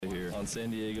on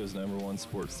San Diego's #1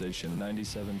 sports station,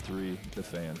 97.3 The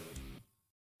Fan.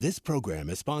 This program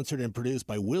is sponsored and produced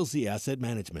by Wilsey Asset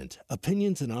Management.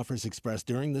 Opinions and offers expressed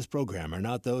during this program are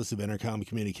not those of Intercom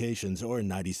Communications or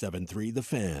 97.3 The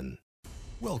Fan.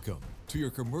 Welcome to your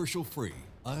commercial-free,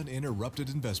 uninterrupted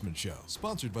investment show,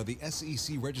 sponsored by the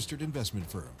SEC-registered investment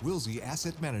firm, Wilsey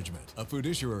Asset Management, a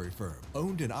fiduciary firm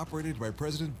owned and operated by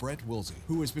President Brent Wilsey,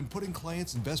 who has been putting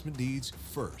clients' investment needs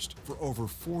first for over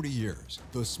 40 years.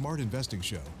 The Smart Investing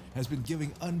Show has been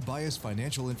giving unbiased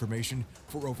financial information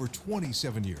for over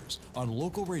 27 years on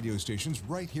local radio stations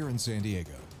right here in San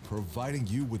Diego, providing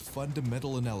you with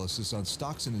fundamental analysis on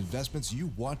stocks and investments you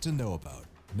want to know about.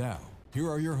 Now, here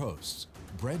are your hosts,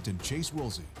 Brent and Chase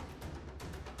Wilsey.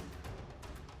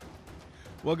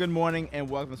 Well, good morning and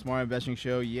welcome to the Smart Investing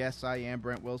Show. Yes, I am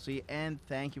Brent Wilsey, and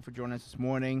thank you for joining us this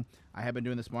morning. I have been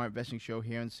doing the Smart Investing Show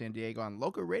here in San Diego on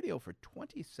local radio for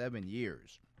 27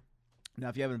 years. Now,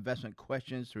 if you have investment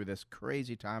questions through this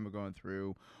crazy time we're going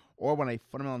through, or want a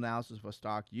fundamental analysis of a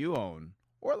stock you own,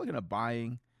 or looking at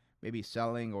buying, maybe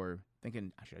selling, or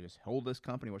thinking, should I just hold this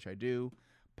company, which I do,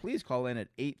 please call in at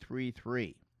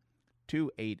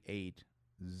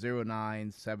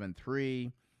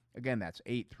 833-288-0973. Again, that's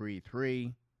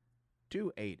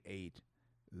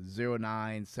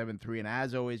 833-288-0973. And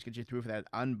as always, get you through for that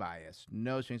unbiased,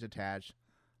 no strings attached,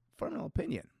 fundamental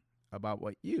opinion about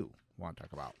what you want to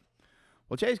talk about.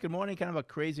 Well, Chase, good morning. Kind of a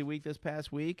crazy week this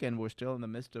past week, and we're still in the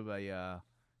midst of a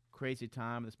crazy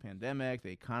time, this pandemic,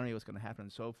 the economy, what's going to happen,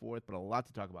 and so forth, but a lot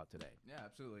to talk about today. Yeah,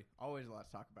 absolutely. Always a lot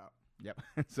to talk about. Yep.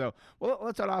 So, well,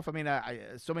 let's start off. I mean,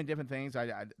 so many different things.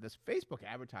 This Facebook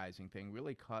advertising thing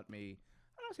really caught me,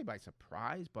 I don't say by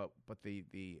surprise, but the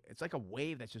it's like a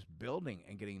wave that's just building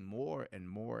and getting more and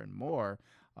more and more.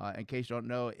 In case you don't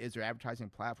know, is their advertising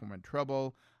platform in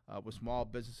trouble with small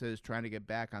businesses trying to get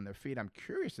back on their feet? I'm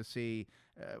curious to see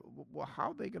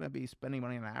how they're going to be spending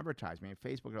money on advertising. I mean,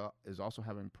 Facebook is also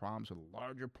having problems with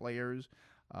larger players,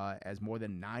 as more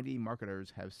than 90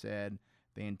 marketers have said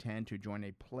they intend to join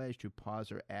a pledge to pause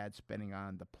their ad spending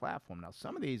on the platform. Now,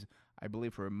 some of these, I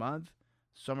believe, for a month,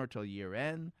 some are till year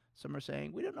end. Some are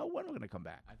saying, we don't know when we're going to come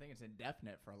back. I think it's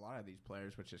indefinite for a lot of these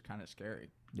players, which is kind of scary.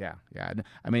 Yeah.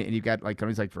 I mean, and you've got like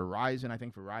companies like Verizon. I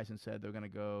think Verizon said they're going to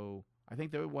go, I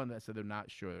think they're one that said they're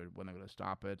not sure when they're going to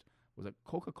stop it. Was it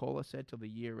Coca-Cola said till the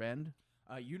year end?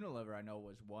 Unilever, I know,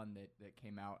 was one that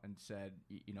came out and said,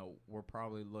 we're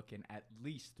probably looking at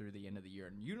least through the end of the year.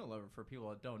 And Unilever, for people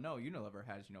that don't know, Unilever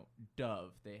has,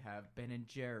 Dove. They have Ben &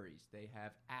 Jerry's. They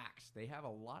have Axe. They have a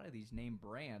lot of these name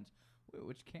brands,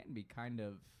 which can be kind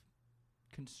of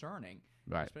concerning.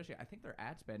 Right. Especially, I think their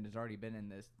ad spend has already been in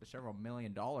the several $1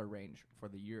 million range for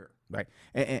the year. Right.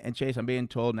 And Chase, I'm being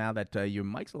told now that your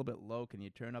mic's a little bit low. Can you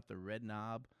turn up the red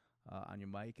knob on your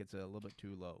mic? It's a little bit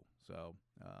too low. So,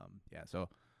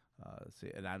 let's see.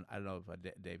 And I don't know if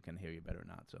Dave can hear you better or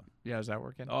not. So Yeah, is that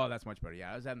working? Oh, that's much better.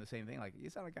 Yeah, I was having the same thing. Like, you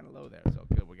sounded kind of low there. So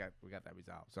good, we got that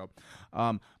resolved. So,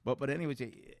 but anyways,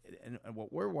 and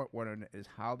what we're wondering is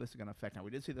how this is going to affect. Now,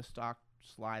 we did see the stock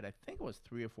slide. I think it was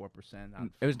 3 or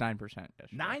 4%. It was 9%.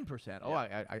 9%. Oh,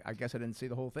 yeah. I guess I didn't see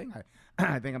the whole thing.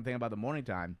 I think I'm thinking about the morning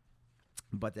time.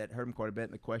 But that hurt them quite a bit,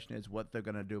 and the question is what they're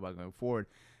going to do about going forward.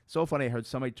 So funny, I heard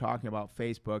somebody talking about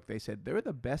Facebook. They said they're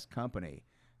the best company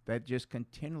that just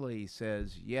continually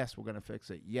says, yes, we're going to fix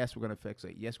it, yes, we're going to fix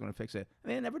it, yes, we're going to fix it,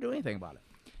 and they never do anything about it.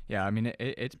 Yeah, I mean,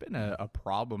 it's been a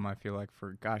problem, I feel like,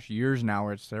 for, years now,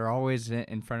 where they're always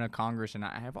in front of Congress, and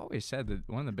I have always said that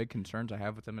one of the big concerns I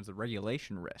have with them is the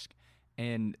regulation risk.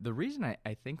 And the reason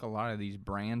I think a lot of these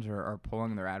brands are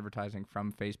pulling their advertising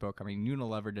from Facebook, I mean,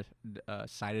 Unilever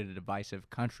cited a divisive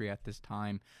country at this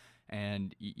time.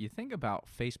 And you think about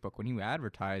Facebook, when you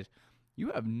advertise, you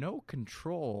have no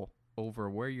control over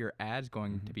where your ad's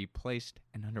going to be placed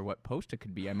and under what post it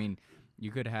could be. I mean,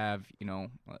 you could have,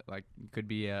 like you could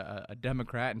be a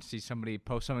Democrat and see somebody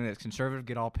post something that's conservative,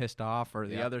 get all pissed off, or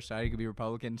the other side, you could be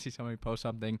Republican and see somebody post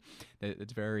something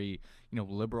that's very,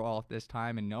 liberal at this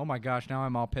time, and oh my gosh, now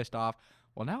I'm all pissed off.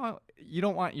 Well, now you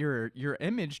don't want your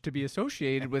image to be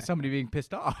associated with somebody being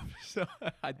pissed off. So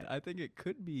I think it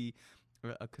could be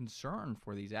a concern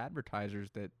for these advertisers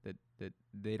that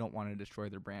they don't want to destroy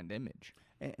their brand image.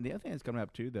 And the other thing that's coming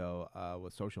up too, though,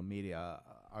 with social media,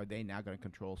 are they now going to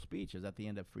control speech? Is that the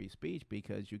end of free speech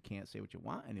because you can't say what you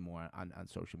want anymore on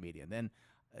social media? And then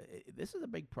this is a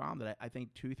big problem that I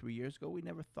think 2-3 years ago we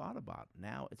never thought about.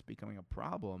 Now it's becoming a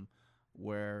problem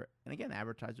where, and again,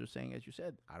 advertisers are saying, as you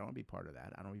said, I don't want to be part of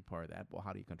that. I don't want to be part of that. Well,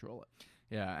 how do you control it?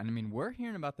 Yeah, and I mean, we're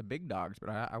hearing about the big dogs, but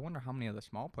I wonder how many of the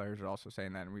small players are also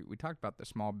saying that. And we talked about the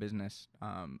small business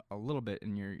a little bit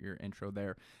in your intro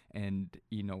there. And,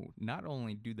 not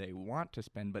only do they want to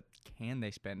spend, but can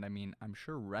they spend? I mean, I'm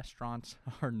sure restaurants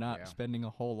are not spending a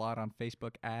whole lot on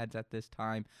Facebook ads at this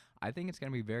time. I think it's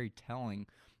going to be very telling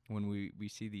when we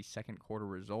see these second quarter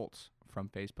results from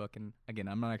Facebook. And again,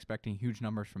 I'm not expecting huge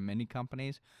numbers from many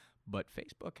companies, but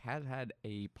Facebook has had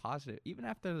a positive, even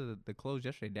after the close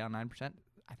yesterday, down 9%.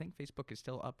 I think Facebook is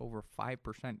still up over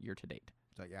 5% year to date.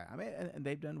 So, yeah, I mean, and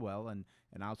they've done well, and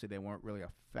obviously they weren't really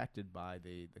affected by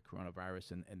the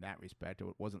coronavirus in that respect. It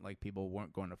wasn't like people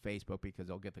weren't going to Facebook because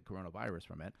they'll get the coronavirus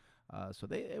from it. So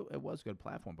it was a good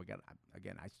platform, but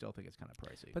again, I still think it's kind of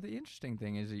pricey. But the interesting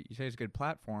thing is that you say it's a good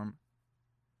platform.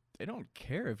 They don't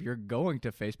care if you're going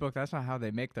to Facebook. That's not how they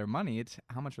make their money. It's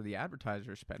how much are the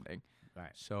advertisers spending.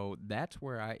 Right. So that's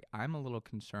where I'm a little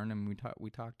concerned, and we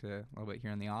talked a little bit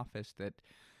here in the office that,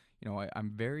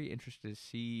 I'm very interested to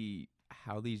see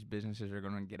how these businesses are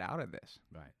going to get out of this.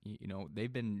 Right.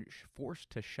 They've been forced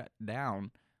to shut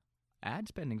down. Ad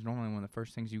spending is normally one of the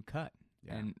first things you cut.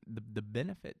 Yeah. And the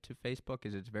benefit to Facebook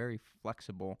is it's very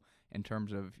flexible in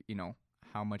terms of,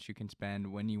 how much you can spend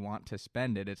when you want to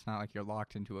spend it. It's not like you're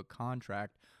locked into a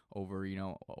contract over,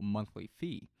 a monthly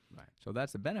fee. Right. So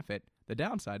that's the benefit. The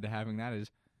downside to having that is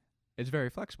it's very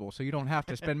flexible, so you don't have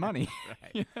to spend money.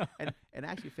 Right. And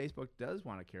actually, Facebook does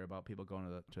want to care about people going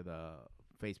to the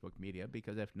Facebook media,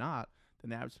 because if not, then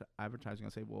the advertising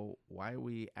will say, well, why are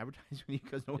we advertising with you?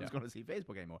 Because no one's going to see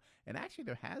Facebook anymore. And actually,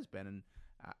 there has been, and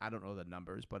I don't know the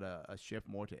numbers, but a shift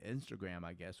more to Instagram,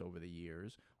 I guess, over the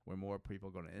years, where more people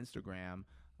go to Instagram.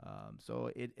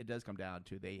 So it does come down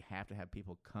to they have to have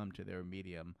people come to their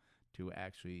medium to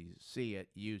actually see it,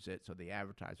 use it, so the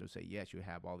advertisers say, yes, you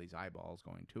have all these eyeballs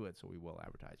going to it, so we will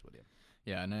advertise with you.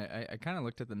 Yeah, and I kind of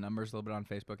looked at the numbers a little bit on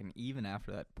Facebook, and even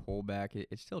after that pullback,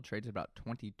 it still trades about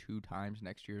 22 times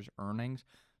next year's earnings.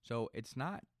 So it's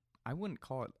not, I wouldn't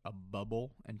call it a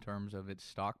bubble in terms of its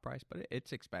stock price, but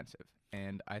it's expensive.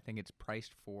 And I think it's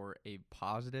priced for a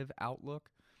positive outlook,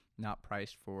 not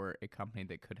priced for a company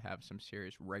that could have some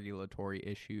serious regulatory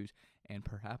issues and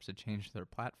perhaps a change to their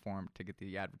platform to get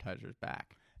the advertisers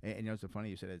back. And it's so funny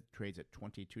you said it trades at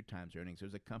 22 times earnings.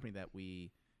 There's a company that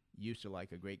we used to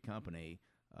like, a great company,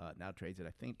 now trades at,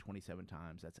 I think, 27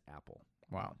 times. That's Apple.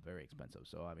 Wow. Very expensive.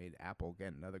 So, I mean, Apple,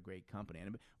 again, another great company.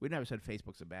 And we never said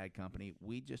Facebook's a bad company.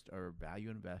 We just are value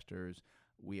investors.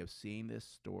 We have seen this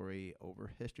story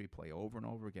over history play over and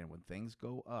over again. When things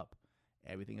go up,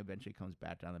 everything eventually comes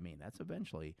back down the mean. That's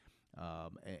eventually.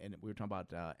 And we were talking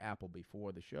about Apple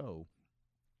before the show,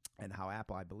 and how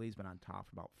Apple, I believe, has been on top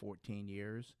for about 14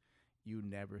 years. You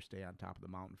never stay on top of the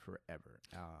mountain forever.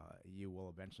 You will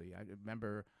eventually. I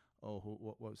remember.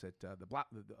 What was it? I was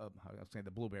saying the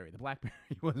BlackBerry. The BlackBerry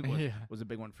was a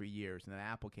big one for years, and then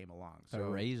Apple came along. So the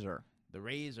Razor. The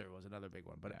Razor was another big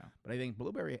one, but I think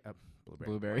BlackBerry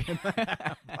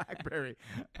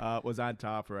was on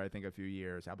top for, I think, a few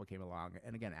years. Apple came along,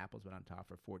 and again, Apple's been on top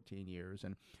for 14 years,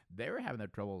 and they're having their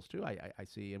troubles too. I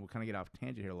see, and we'll kind of get off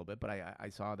tangent here a little bit, but I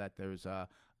saw that there's a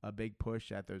big push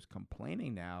that there's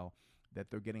complaining now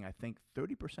that they're getting, I think,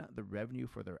 30% of the revenue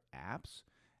for their apps.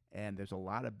 And there's a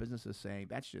lot of businesses saying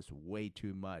that's just way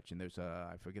too much. And there's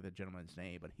I forget the gentleman's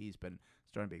name, but he's been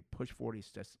starting to be pushed forward.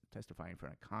 He's testifying in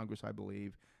front of Congress, I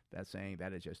believe, that's saying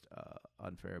that is just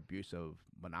unfair, abusive,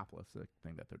 monopolistic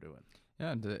thing that they're doing.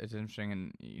 Yeah, it's interesting.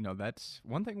 And, that's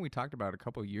one thing we talked about a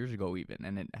couple of years ago even,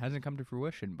 and it hasn't come to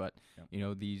fruition. But,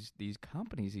 these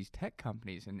companies, these tech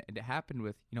companies, and it happened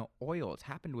with, oil. It's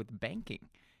happened with banking,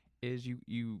 is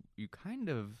you kind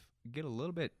of get a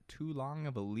little bit too long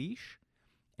of a leash,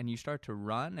 and you start to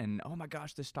run, and oh my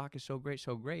gosh, this stock is so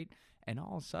great, and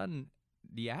all of a sudden,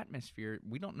 the atmosphere,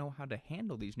 we don't know how to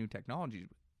handle these new technologies.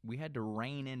 We had to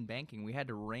rein in banking. We had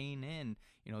to rein in,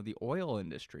 the oil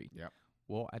industry. Yep.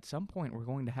 Well, at some point, we're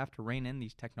going to have to rein in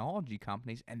these technology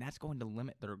companies, and that's going to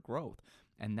limit their growth.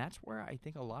 And that's where I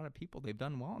think a lot of people, they've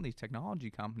done well in these technology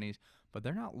companies, but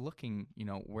they're not looking,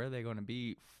 where they're going to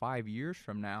be 5 years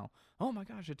from now. Oh my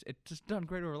gosh, it's just done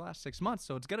great over the last 6 months,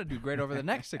 so it's going to do great over the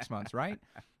next 6 months, right?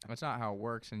 That's not how it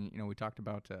works. And, we talked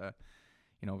about,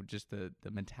 just the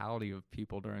mentality of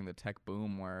people during the tech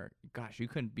boom where, gosh, you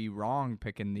couldn't be wrong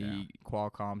picking the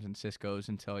Qualcomms and Ciscos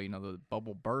until, the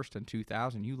bubble burst in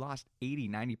 2000. You lost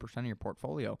 80-90% of your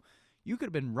portfolio. You could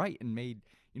have been right and made,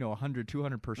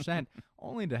 100-200%,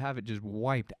 only to have it just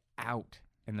wiped out.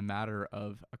 in the matter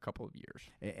of a couple of years.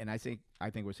 And I think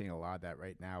we're seeing a lot of that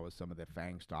right now with some of the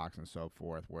FANG stocks and so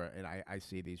forth. Where and I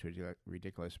see these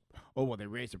ridiculous. Oh well, they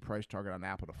raised the price target on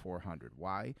Apple to 400.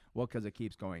 Why? Well, because it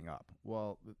keeps going up.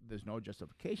 Well, there's no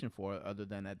justification for it other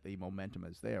than that the momentum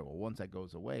is there. Well, once that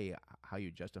goes away, how you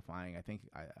justifying? I think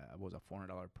I was a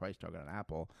 $400 price target on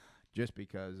Apple. Just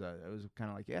because it was kind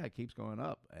of like, yeah, it keeps going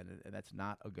up, and that's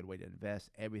not a good way to invest.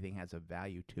 Everything has a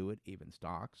value to it, even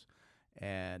stocks,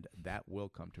 and that will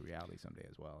come to reality someday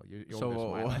as well.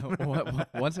 So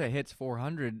once it hits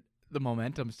 400, the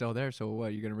momentum's still there. So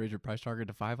what? You're gonna raise your price target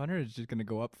to 500? It's just gonna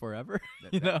go up forever.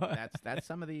 That's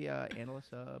some of the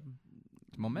analysts.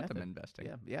 Momentum method. investing.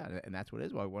 Yeah, and that's what it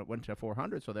is. Well, it went to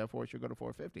 400, so therefore it should go to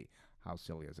 450. How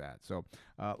silly is that? So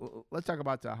let's talk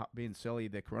about being silly.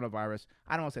 The coronavirus.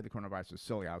 I don't want to say the coronavirus is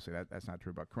silly. Obviously, that's not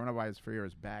true. But coronavirus fear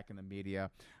is back in the media.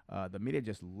 The media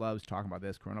just loves talking about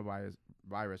this coronavirus.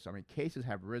 I mean, cases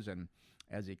have risen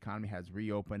as the economy has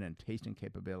reopened and testing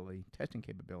capability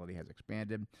has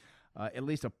expanded. At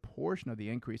least a portion of the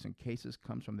increase in cases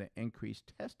comes from the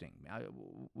increased testing.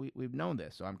 We've known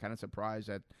this, so I'm kind of surprised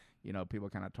that people are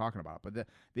kind of talking about it. But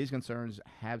these concerns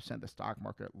have sent the stock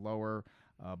market lower,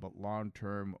 but long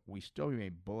term, we still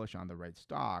remain bullish on the right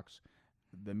stocks.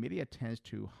 The media tends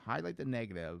to highlight the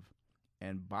negative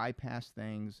and bypass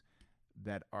things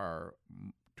that are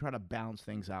try to balance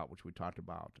things out, which we talked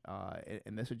about.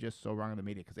 And this is just so wrong in the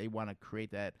media because they want to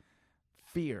create that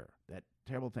fear, that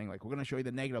terrible thing. Like, we're going to show you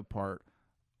the negative part,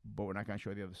 but we're not going to show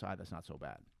you the other side. That's not so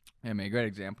bad. Yeah, I mean, a great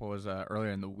example was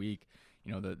earlier in the week.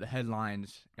 The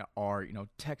headlines are,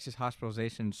 Texas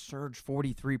hospitalizations surged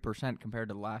 43% compared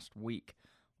to last week.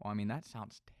 Well, I mean, that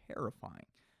sounds terrifying.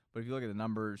 But if you look at the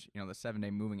numbers, the 7-day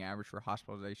moving average for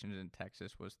hospitalizations in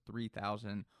Texas was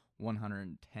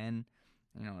 3,110.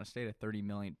 In a state of 30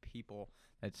 million people,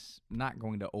 that's not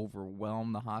going to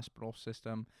overwhelm the hospital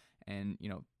system. And,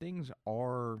 things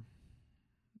are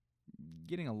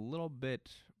getting a little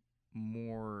bit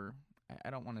more, I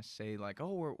don't want to say like,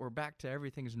 oh, we're back to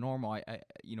everything's normal.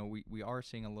 We are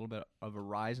seeing a little bit of a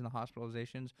rise in the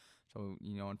hospitalizations. So,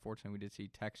 unfortunately, we did see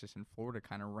Texas and Florida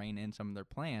kind of rein in some of their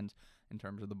plans in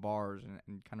terms of the bars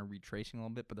and kind of retracing a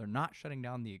little bit, but they're not shutting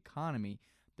down the economy.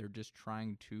 They're just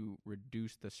trying to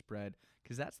reduce the spread,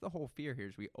 because that's the whole fear here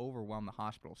is we overwhelm the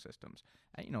hospital systems.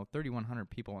 3,100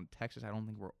 people in Texas, I don't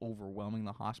think we're overwhelming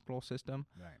the hospital system.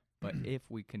 Right. But if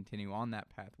we continue on that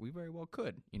path, we very well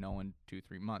could, in 2-3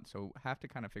 months. So have to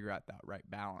kind of figure out that right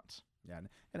balance. Yeah,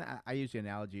 and I use the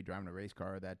analogy driving a race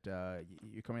car that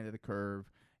you're coming into the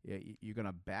curve, you're going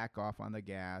to back off on the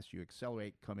gas, you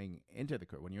accelerate coming into the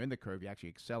curve. When you're in the curve, you actually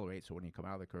accelerate, so when you come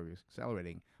out of the curve, you're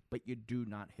accelerating, but you do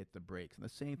not hit the brakes. And the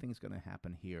same thing's going to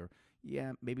happen here.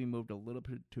 Yeah, maybe moved a little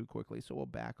bit too quickly, so we'll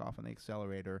back off on the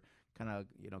accelerator, kind of,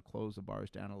 close the bars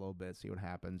down a little bit, see what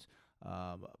happens.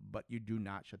 But you do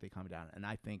not shut the economy down. And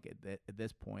I think at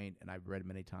this point, and I've read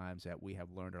many times, that we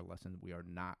have learned our lesson. We are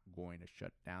not going to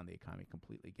shut down the economy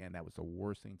completely again. That was the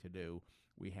worst thing to do.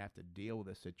 We have to deal with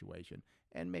this situation.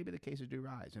 And maybe the cases do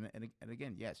rise. And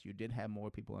again, yes, you did have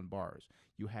more people in bars.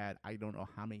 You had, I don't know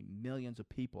how many millions of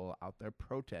people out there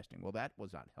protesting. Well, that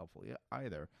was not helpful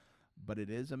either. But it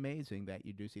is amazing that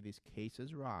you do see these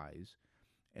cases rise.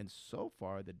 And so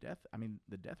far, the death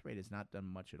rate has not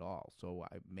done much at all. So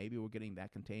maybe we're getting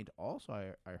that contained.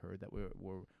 Also, I heard that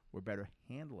we're better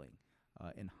handling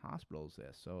in hospitals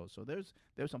this. So there's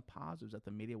some positives that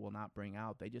the media will not bring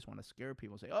out. They just want to scare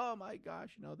people and say, oh my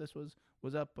gosh, this was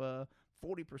up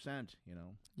 40%.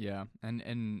 Yeah,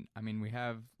 and I mean, we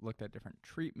have looked at different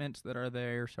treatments that are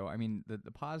there. So I mean,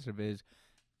 the positive is,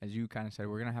 as you kind of said,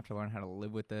 we're gonna have to learn how to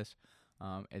live with this.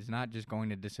 It's not just going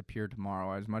to disappear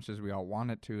tomorrow. As much as we all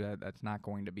want it to, that's not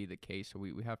going to be the case. So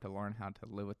we have to learn how to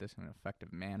live with this in an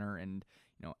effective manner. And,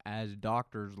 as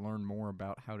doctors learn more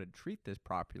about how to treat this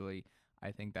properly,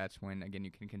 I think that's when, again, you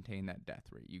can contain that death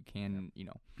rate. You can,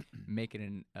 make it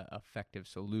an effective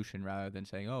solution rather than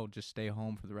saying, oh, just stay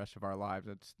home for the rest of our lives.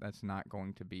 That's not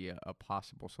going to be a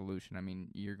possible solution. I mean,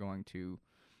 we've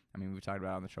talked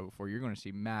about it on the show before, you're going to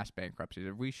see mass bankruptcies.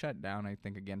 If we shut down, I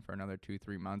think, again, for another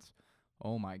 2-3 months,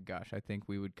 oh my gosh, I think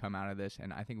we would come out of this,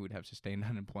 and I think we'd have sustained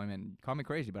unemployment. Call me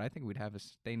crazy, but I think we'd have a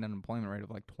sustained unemployment rate of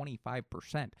like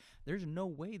 25%. There's no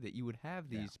way that you would have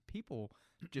these people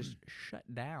just shut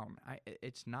down.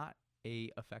 It's not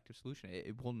a effective solution.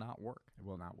 It will not work. It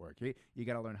will not work. You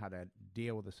got to learn how to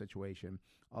deal with the situation.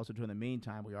 Also, in the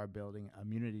meantime, we are building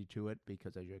immunity to it,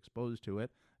 because as you're exposed to it,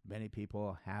 many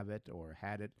people have it or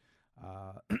had it,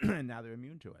 and now they're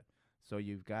immune to it. So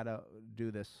you've got to do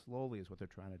this slowly is what they're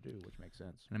trying to do, which makes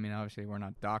sense. And I mean, obviously, we're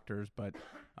not doctors, but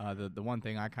the one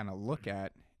thing I kind of look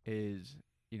at is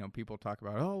people talk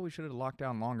about, oh, we should have locked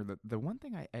down longer. The one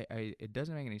thing it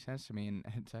doesn't make any sense to me, and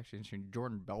it's actually interesting.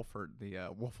 Jordan Belfort, the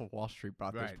Wolf of Wall Street,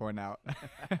 brought this point out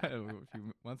a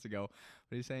few months ago.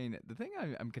 But he's saying the thing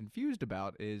I'm confused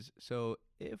about is, so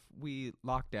if we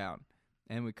lock down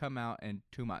and we come out in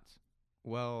 2 months,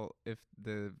 well, if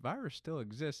the virus still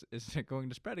exists, is it going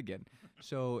to spread again?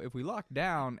 So if we lock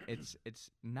down, it's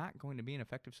not going to be an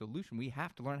effective solution. We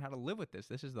have to learn how to live with this.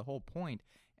 This is the whole point.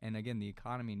 And again, the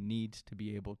economy needs to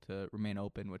be able to remain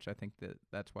open, which I think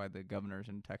that's why the governors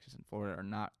in Texas and Florida are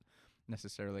not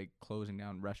necessarily closing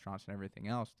down restaurants and everything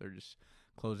else. They're just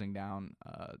closing down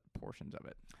portions of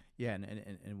it. Yeah,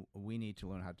 and we need to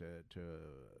learn how to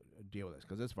deal with this,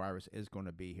 because this virus is going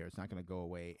to be here. It's not going to go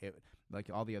away. Like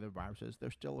all the other viruses,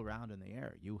 they're still around in the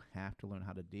air. You have to learn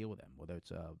how to deal with them, whether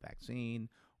it's a vaccine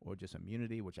or just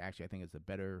immunity, which actually I think is the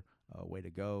better way to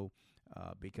go,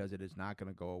 because it is not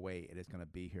going to go away. It is going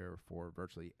to be here for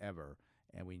virtually ever,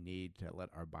 and we need to let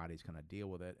our bodies kind of deal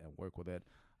with it and work with it.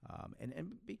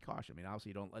 And be cautious. I mean, obviously,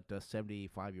 you don't let the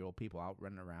 75-year-old people out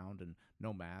running around and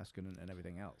no mask and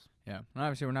everything else. Yeah, and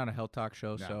obviously, we're not a health talk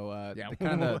show, No. so Yeah. the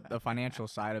kind of the financial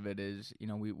side of it is,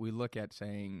 we look at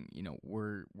saying,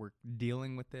 we're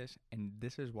dealing with this, and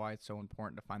this is why it's so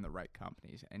important to find the right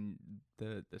companies. And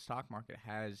the stock market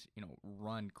has,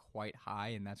 run quite high,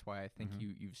 and that's why I think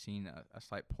you've seen a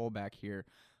slight pullback here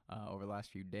over the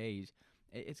last few days.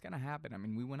 It's going to happen. I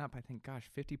mean, we went up, I think,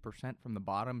 50% from the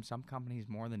bottom. Some companies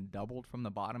more than doubled from the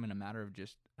bottom in a matter of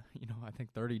just, I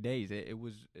think 30 days. It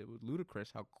was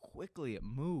ludicrous how quickly it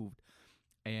moved.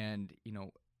 And,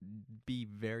 be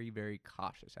very, very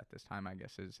cautious at this time, I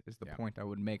guess, is the point I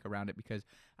would make around it, because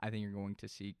I think you're going to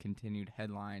see continued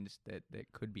headlines that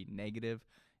could be negative,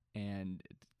 and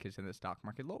because in the stock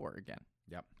market lower again.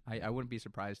 Yep. I wouldn't be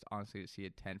surprised, honestly, to see a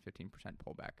 10-15%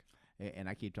 pullback. And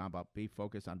I keep talking about be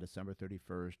focused on December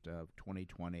 31st of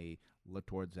 2020. Look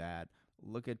towards that.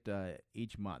 Look at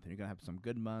each month. And you're going to have some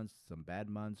good months, some bad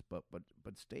months, but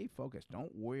stay focused.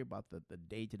 Don't worry about the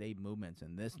day-to-day movements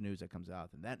and this news that comes out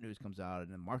and that news comes out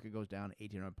and the market goes down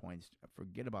 1,800 points.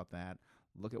 Forget about that.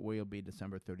 Look at where you'll be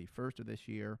December 31st of this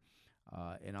year.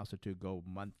 And also to go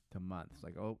month to month. It's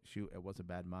like, oh, shoot, it was a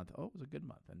bad month. Oh, it was a good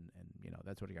month. And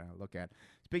that's what you're going to look at.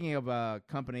 Speaking of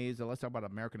companies, let's talk about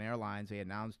American Airlines. They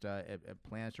announced it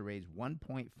plans to raise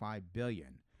 $1.5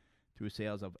 billion through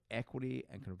sales of equity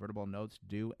and convertible notes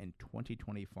due in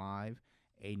 2025,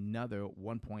 another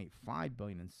 $1.5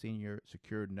 billion in senior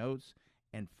secured notes,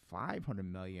 and $500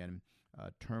 million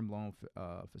term loan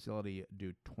facility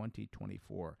due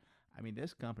 2024. I mean,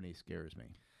 this company scares me.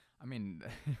 I mean,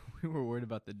 we were worried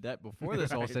about the debt before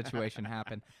this whole situation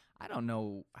happened. I don't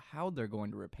know how they're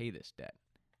going to repay this debt.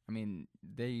 I mean,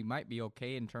 they might be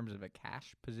okay in terms of a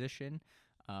cash position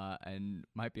and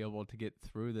might be able to get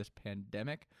through this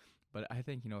pandemic. But I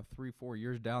think, 3-4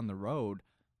 years down the road,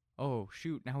 oh,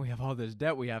 shoot, now we have all this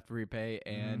debt we have to repay,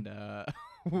 and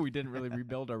we didn't really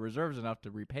rebuild our reserves enough to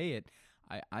repay it.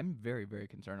 I'm very, very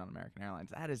concerned on American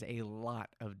Airlines. That is a lot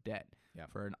of debt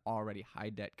for an already high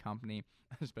debt company,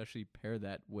 especially pair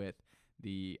that with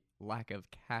the lack of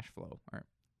cash flow.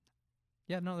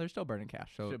 They're still burning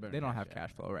cash, so they don't have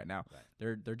cash flow right now.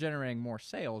 Right. They're generating more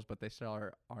sales, but they still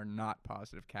are not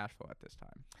positive cash flow at this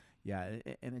time. Yeah,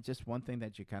 and it's just one thing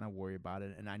that you kind of worry about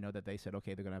it. And I know that they said,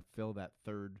 okay, they're going to fill that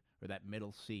third or that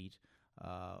middle seat,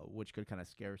 which could kind of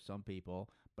scare some people,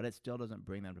 but it still doesn't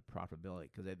bring them to profitability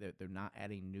because they're not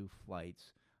adding new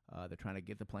flights. They're trying to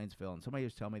get the planes filled. And somebody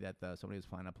was telling me that somebody was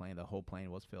flying a plane, the whole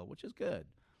plane was filled, which is good.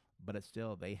 But it's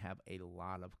still, they have a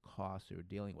lot of costs they're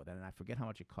dealing with. And I forget how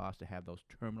much it costs to have those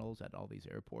terminals at all these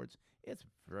airports. It's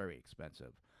very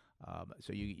expensive.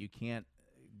 So you can't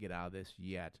get out of this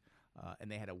yet. And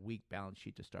they had a weak balance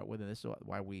sheet to start with. And this is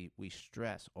why we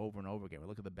stress over and over again. We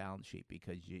look at the balance sheet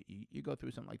because you go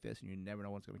through something like this and you never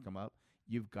know what's going to come up.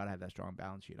 You've got to have that strong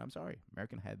balance sheet. I'm sorry.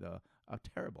 American had a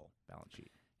terrible balance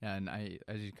sheet. Yeah, and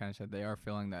as you kind of said, they are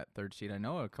filling that third seat. I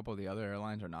know a couple of the other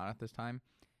airlines are not at this time.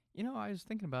 I was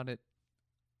thinking about it.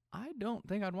 I don't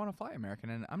think I'd want to fly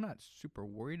American, and I'm not super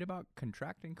worried about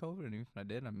contracting COVID. And even if I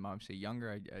did, I'm obviously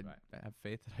younger. I have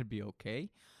faith that I'd be okay.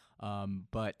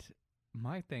 But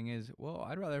my thing is,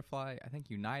 I'd rather fly, I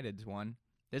think United's one.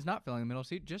 It's not filling the middle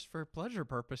seat just for pleasure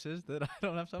purposes that I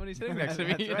don't have somebody sitting next to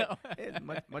me. That's right. It's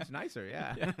much nicer,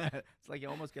 yeah. It's like you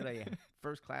almost get a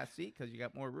first-class seat because you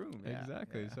got more room. Yeah.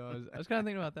 Exactly. Yeah. So I was kind of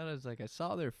thinking about that. I was like, I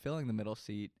saw they're filling the middle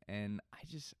seat, and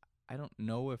I don't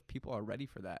know if people are ready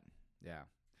for that. Yeah.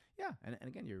 Yeah, and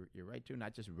again, you're right, too.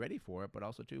 Not just ready for it, but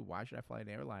also, too, why should I fly an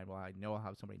airline? Well, I know I'll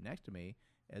have somebody next to me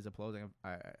as opposed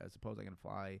I can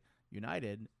fly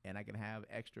United, and I can have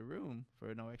extra room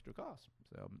for no extra cost.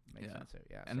 So makes Yeah. sense there.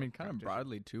 Yeah. And I mean, kind of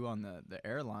broadly too on the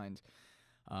airlines.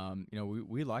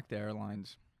 We liked the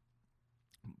airlines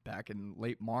back in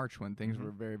late March when things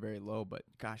were very, very low, but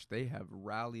gosh, they have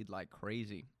rallied like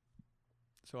crazy.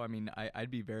 So I mean, I'd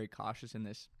be very cautious in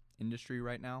this industry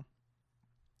right now,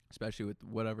 especially with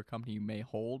whatever company you may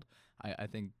hold. I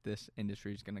think this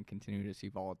industry is going to continue to see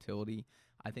volatility.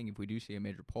 I think if we do see a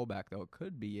major pullback, though, it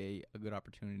could be a good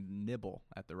opportunity to nibble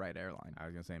at the right airline. I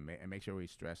was going to say, make sure we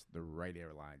stress the right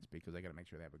airlines, because they got to make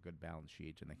sure they have a good balance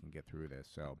sheet and they can get through this.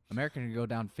 So American can go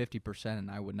down 50%,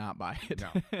 and I would not buy it. no,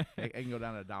 it can go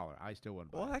down to $1. I still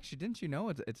wouldn't buy Well, it. actually, didn't you know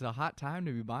it's a hot time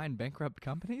to be buying bankrupt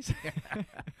companies?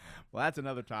 Well, that's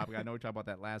another topic. I know we talked about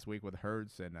that last week with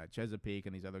Hertz and Chesapeake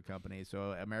and these other companies.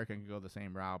 So American can go the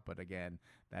same route, but again,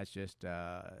 that's just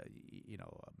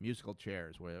musical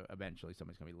chairs where eventually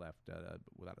somebody's going to be left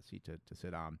without a seat to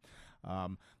sit on.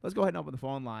 Let's go ahead and open the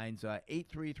phone lines.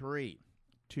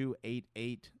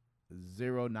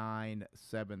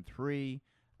 833-288-0973.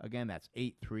 Again, that's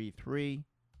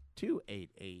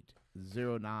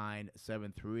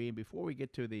 833-288-0973. And before we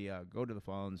get to the go to the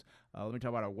phones, let me talk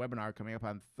about our webinar coming up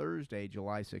on Thursday,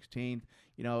 July 16th.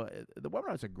 The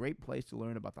webinar is a great place to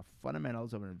learn about the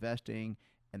fundamentals of investing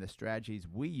and the strategies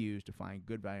we use to find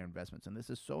good value investments. And this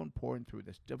is so important through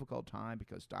this difficult time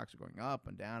because stocks are going up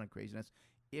and down and craziness.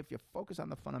 If you focus on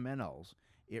the fundamentals,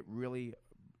 it really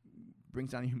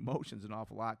brings down your emotions an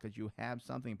awful lot because you have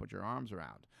something to put your arms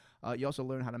around. You also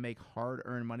learn how to make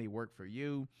hard-earned money work for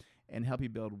you and help you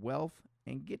build wealth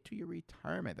and get to your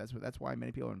retirement. That's why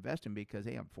many people are investing, because,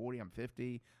 hey, I'm 40, I'm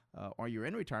 50, or you're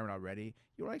in retirement already.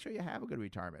 You want to make sure you have a good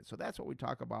retirement. So that's what we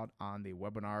talk about on the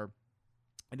webinar.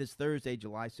 It is Thursday,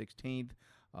 July 16th,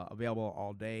 available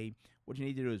all day. What you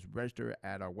need to do is register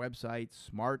at our website,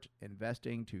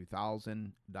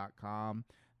 smartinvesting2000.com.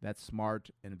 That's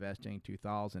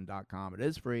smartinvesting2000.com. It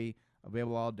is free,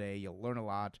 available all day. You'll learn a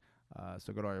lot.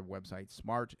 So go to our website,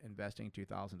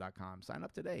 smartinvesting2000.com. Sign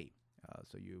up today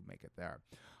so you make it there.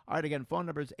 All right, again, phone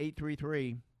number is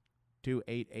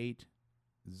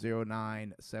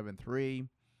 833-288-0973.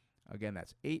 Again,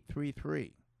 that's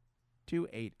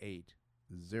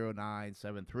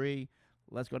 833-288-0973.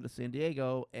 Let's go to San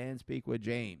Diego and speak with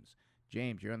James.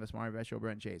 James, you're on the Smart Invest Show,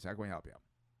 Brent Chase. How can we help you?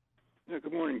 Yeah,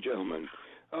 good morning, gentlemen.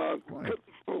 A couple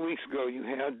of weeks ago, you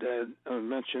had a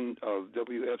mention of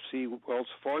WFC Wells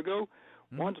Fargo.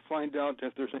 Wanted to find out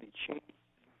if there's any change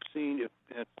seen,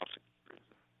 if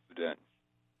that.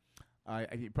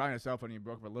 You probably yourself when you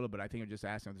broke up a little bit. I think you're just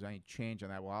asking if there's any change on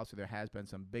that. Well, also there has been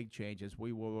some big changes.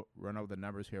 We will run over the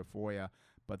numbers here for you.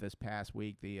 But this past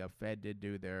week, the Fed did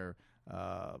do their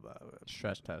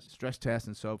stress test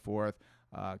and so forth.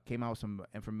 Came out with some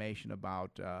information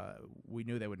about we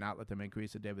knew they would not let them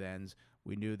increase the dividends.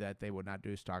 We knew that they would not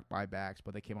do stock buybacks,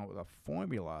 but they came out with a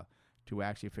formula to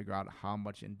actually figure out how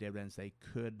much in dividends they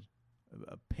could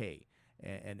pay.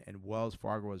 And Wells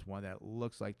Fargo was one that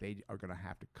looks like they are going to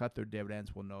have to cut their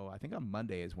dividends. We'll know, I think on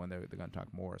Monday is when they're going to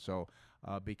talk more. So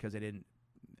because they didn't,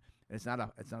 it's not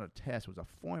a test, it was a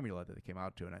formula that they came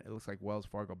out to. And it looks like Wells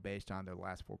Fargo, based on their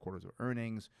last 4 quarters of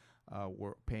earnings,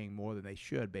 were paying more than they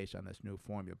should based on this new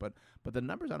formula. But the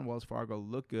numbers on Wells Fargo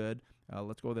look good.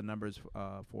 Let's go with the numbers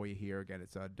for you here. Again,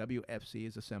 it's WFC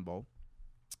is a symbol.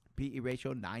 PE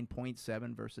ratio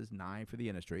 9.7 versus 9 for the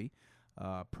industry.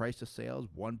 Price to sales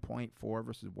 1.4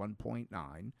 versus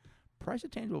 1.9. Price to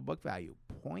tangible book value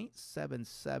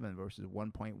 0.77 versus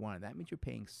 1.1. That means you're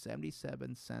paying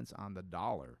 77 cents on the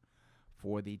dollar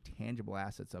for the tangible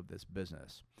assets of this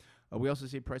business. We also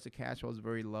see price to cash flow is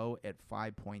very low at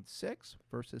 5.6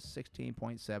 versus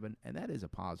 16.7, and that is a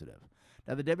positive.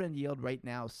 Now, the dividend yield right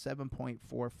now is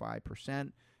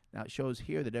 7.45%. Now, it shows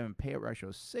here the dividend payout ratio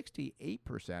is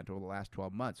 68% over the last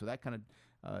 12 months. So that kind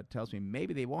of tells me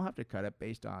maybe they won't have to cut it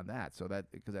based on that. So that,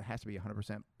 because it has to be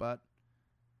 100%, but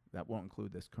that won't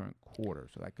include this current quarter.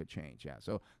 So that could change. Yeah.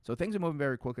 So things are moving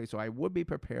very quickly. So I would be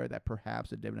prepared that perhaps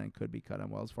the dividend could be cut on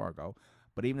Wells Fargo.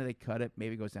 But even if they cut it,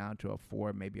 maybe it goes down to a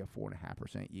 4, maybe a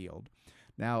 4.5% yield.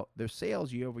 Now, their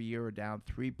sales year over year are down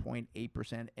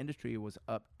 3.8%. Industry was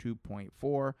up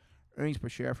 2.4. Earnings per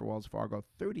share for Wells Fargo,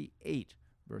 38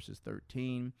 versus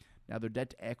 13. Now, their debt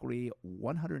to equity,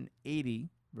 180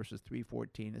 versus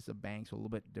 314. This is a bank, so a little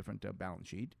bit different balance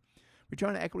sheet. Return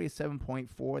on equity is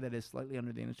 7.4. That is slightly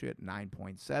under the industry at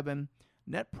 9.7.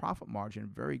 Net profit margin,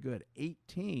 very good,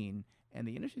 18. And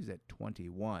the industry is at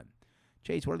 21.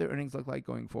 Chase, what do their earnings look like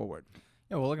going forward?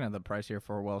 Yeah, we're looking at the price here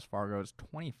for Wells Fargo. It's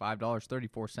 $25.34,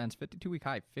 52-week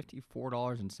high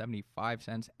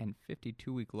 $54.75, and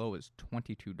 52-week low is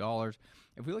 $22.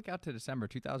 If we look out to December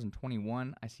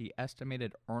 2021, I see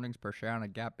estimated earnings per share on a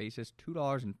GAAP basis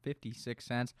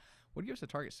 $2.56. Would give us a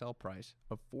target sell price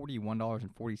of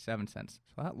 $41.47. So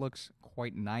that looks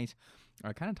quite nice.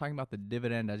 Kind of talking about the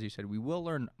dividend, as you said, we will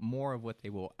learn more of what they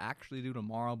will actually do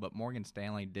tomorrow, but Morgan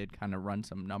Stanley did kind of run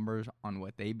some numbers on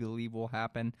what they believe will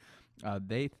happen.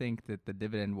 They think that the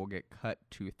dividend will get cut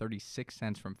to 36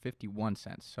 cents from 51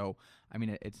 cents. So, I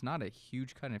mean, it's not a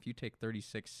huge cut. And if you take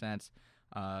 36 cents,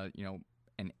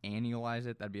 and annualize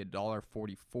it, that'd be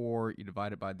 $1.44. You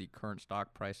divide it by the current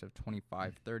stock price of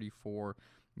 $25.34.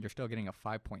 You're still getting a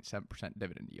 5.7%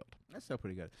 dividend yield. That's still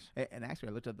pretty good. And actually,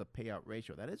 I looked at the payout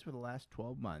ratio. That is for the last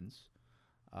 12 months.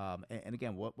 And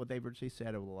again, what they've virtually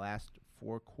said over the last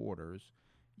 4 quarters,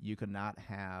 you could not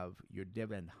have your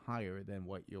dividend higher than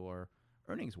what your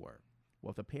earnings were.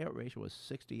 Well, if the payout ratio was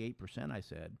 68%, I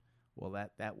said, well,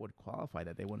 that would qualify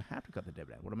that they wouldn't have to cut the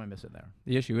dividend. What am I missing there?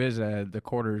 The issue is the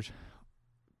quarter's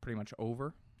pretty much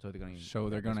over. So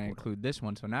they're going to include this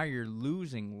one. So now you're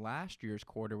losing last year's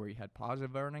quarter where you had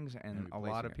positive earnings, and a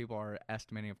lot of people are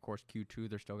estimating, of course, Q2,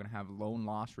 they're still going to have loan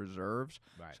loss reserves.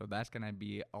 Right. So that's going to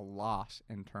be a loss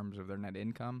in terms of their net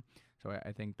income. So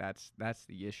I think that's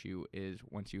the issue is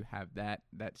once you have that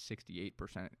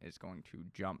 68% is going to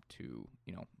jump to,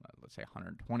 let's say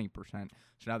 120%. So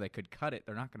now they could cut it.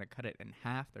 They're not going to cut it in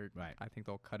half. Right. I think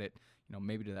they'll cut it,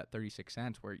 maybe to that 36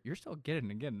 cents where you're still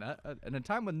getting, again, in a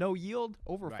time with no yield,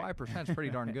 over 5% is pretty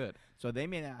darn good. So they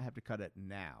may not have to cut it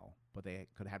now, but they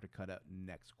could have to cut it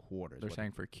next quarter. They're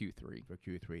saying for Q3. For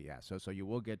Q3, yeah. So you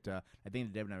will get, I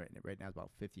think the dividend right now is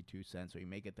about 52 cents. So you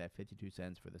may get that 52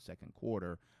 cents for the second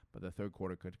quarter, but the third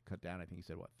quarter could cut down. I think he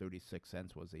said, 36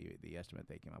 cents was the estimate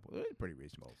they came up with. It was pretty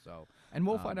reasonable. So, and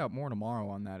we'll find out more tomorrow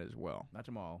on that as well. Not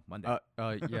tomorrow, Monday.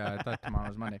 Yeah, I thought tomorrow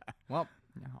was Monday. Well,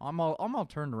 I'm all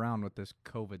turned around with this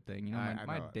COVID thing.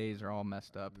 My days are all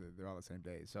messed up. They're all the same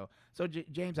days. So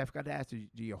James, I forgot to ask you,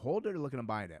 do you hold it or looking to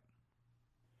buy it?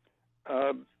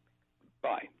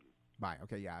 Buy.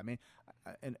 Okay, yeah. I mean,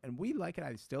 and we like it.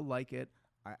 I still like it.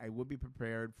 I would be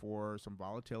prepared for some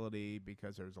volatility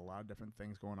because there's a lot of different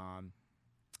things going on.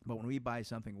 But when we buy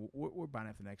something, we're buying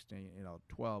it for the next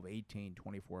 12, 18,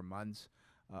 24 months.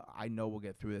 I know we'll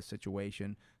get through this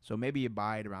situation. So maybe you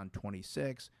buy it around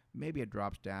 26. Maybe it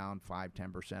drops down 5,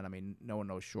 10%. I mean, no one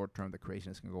knows short term the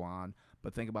craziness can go on.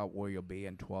 But think about where you'll be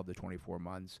in 12 to 24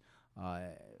 months.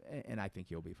 And I think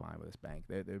you'll be fine with this bank.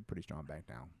 They're a pretty strong bank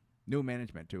now. New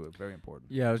management, too, very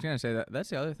important. Yeah, I was going to say that's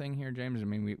the other thing here, James. I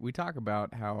mean, we talk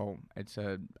about how it's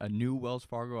a new Wells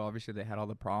Fargo. Obviously, they had all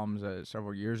the problems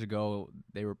several years ago.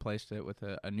 They replaced it with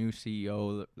a new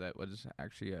CEO that was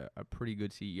actually a pretty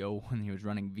good CEO when he was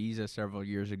running Visa several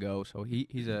years ago. So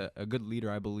he's a good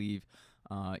leader, I believe.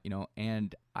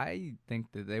 And I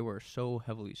think that they were so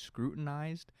heavily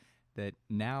scrutinized that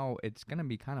now it's going to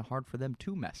be kind of hard for them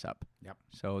to mess up. Yep.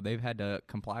 So they've had to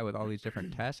comply with all these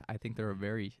different tests. I think they're a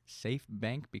very safe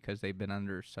bank because they've been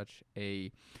under such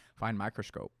a fine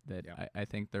microscope that I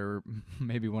think they're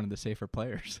maybe one of the safer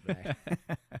players. Right.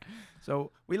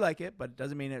 So we like it, but it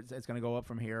doesn't mean it's going to go up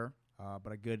from here,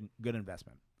 but a good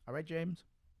investment. All right, James?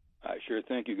 Sure.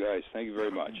 Thank you, guys. Thank you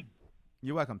very much.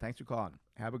 You're welcome. Thanks for calling.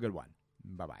 Have a good one.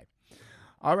 Bye-bye.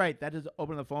 All right, that is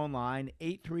open the phone line,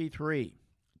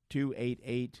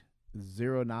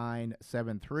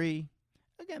 833-288-0973.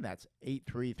 Again, that's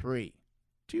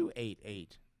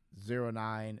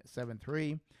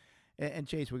 833-288-0973. And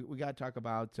Chase, we got to talk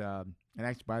about, and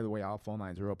actually, by the way, all phone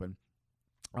lines are open.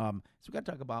 So we got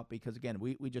to talk about, because again,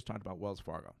 we just talked about Wells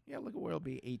Fargo. Yeah, look at where it'll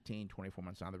be 18, 24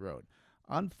 months down the road.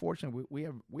 Unfortunately, we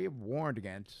have warned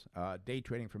against day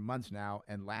trading for months now,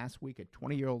 and last week a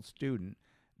 20-year-old student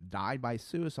died by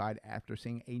suicide after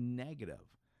seeing a negative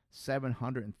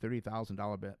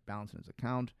 $730,000 balance in his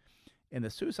account. In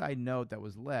the suicide note that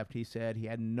was left, he said he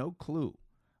had no clue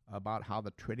about how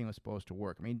the trading was supposed to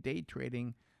work. I mean, day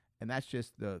trading, and that's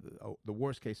just the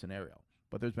worst case scenario.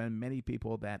 But there's been many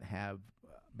people that have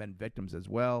been victims as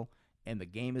well, and the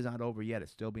game is not over yet.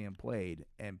 It's still being played,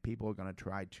 and people are going to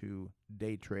try to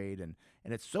day trade. And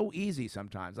it's so easy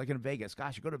sometimes, like in Vegas.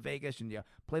 Gosh, you go to Vegas and you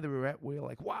play the roulette wheel,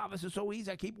 like, wow, this is so easy.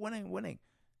 I keep winning.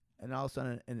 And all of a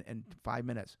sudden, in 5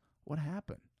 minutes, what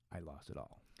happened? I lost it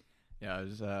all. Yeah,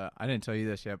 I didn't tell you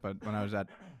this yet, but when I was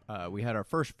we had our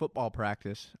first football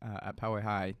practice at Poway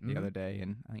High the other day,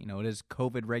 and it is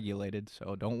COVID regulated,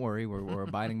 so don't worry, we're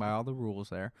abiding by all the rules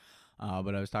there.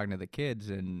 But I was talking to the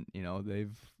kids, and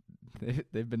they've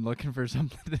been looking for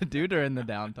something to do during the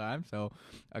downtime. So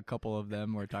a couple of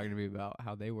them were talking to me about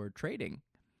how they were trading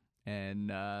And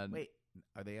Wait,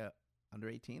 are they under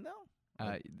 18 though?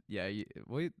 yeah,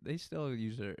 they still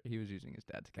use he was using his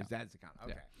dad's account. His dad's account.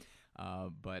 Okay.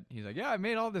 But he's like, yeah, I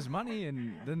made all this money,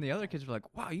 and then the other kids were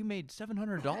like, wow, you made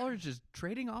 $700 just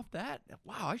trading off that?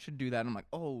 Wow, I should do that. And I'm like,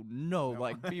 oh no,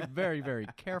 like be very, very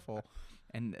careful.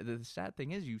 And the sad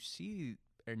thing is, you see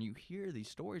and you hear these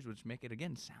stories, which make it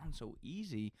again sound so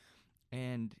easy,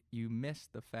 and you miss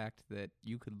the fact that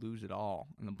you could lose it all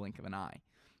in the blink of an eye.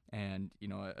 And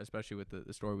especially with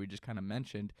the story we just kind of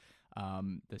mentioned,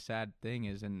 the sad thing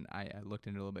is, and I looked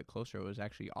into it a little bit closer, it was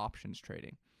actually options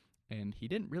trading. And he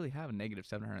didn't really have a negative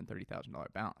 $730,000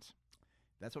 balance.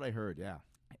 That's what I heard, yeah.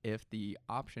 If the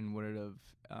option would have,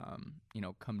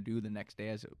 come due the next day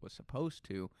as it was supposed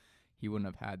to, he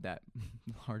wouldn't have had that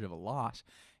large of a loss.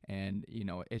 And,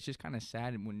 it's just kind of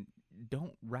sad when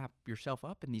don't wrap yourself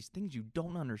up in these things you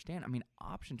don't understand. I mean,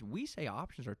 we say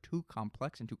options are too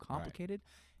complex and too complicated.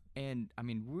 Right. And, I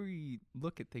mean, we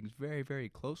look at things very, very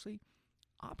closely.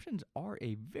 Options are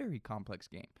a very complex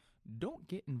game. Don't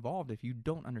get involved if you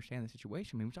don't understand the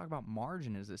situation. I mean, we talk about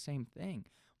margin is the same thing.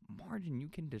 Margin, you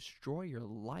can destroy your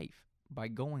life by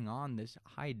going on this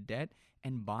high debt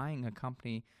and buying a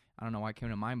company. I don't know why it came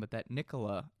to mind, but that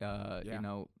Nikola,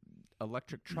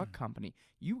 electric truck company.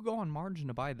 You go on margin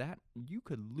to buy that, you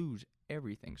could lose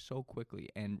everything so quickly.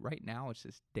 And right now, it's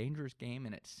this dangerous game,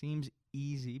 and it seems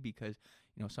easy because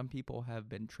some people have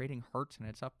been trading Hertz, and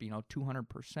it's up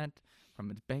 200%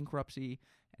 from its bankruptcy.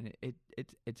 And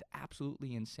it's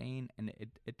absolutely insane, and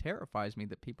it terrifies me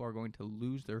that people are going to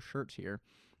lose their shirts here,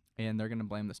 and they're going to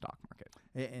blame the stock market.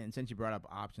 And since you brought up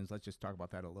options, let's just talk about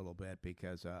that a little bit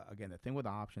because, again, the thing with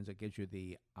options, it gives you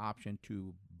the option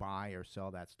to buy or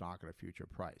sell that stock at a future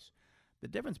price. The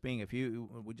difference being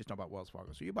we just talk about Wells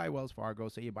Fargo. So you buy Wells Fargo,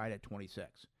 say you buy it at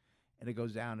 26, and it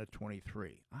goes down to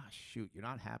 23. Ah, shoot, you're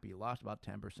not happy. You lost about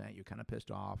 10%. You're kind of pissed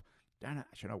off. Darn it,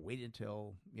 I should have waited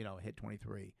until, it hit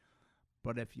 23.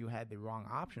 But if you had the wrong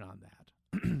option on that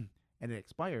and it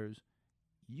expires,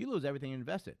 you lose everything you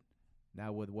invested.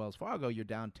 Now with Wells Fargo, you're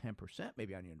down 10%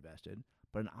 maybe on your invested,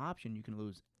 but an option, you can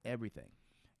lose everything.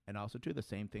 And also, too, the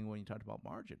same thing when you talked about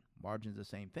margin. Margin's the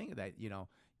same thing that,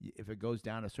 if it goes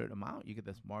down a certain amount, you get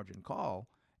this margin call,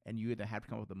 and you either have to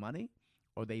come up with the money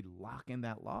or they lock in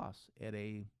that loss at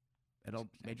a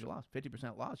major loss,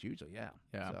 50% loss usually, yeah.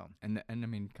 Yeah, so. and I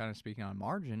mean, kind of speaking on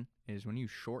margin, is when you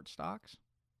short stocks,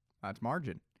 that's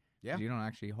margin. Yeah. You don't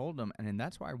actually hold them. And then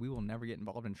that's why we will never get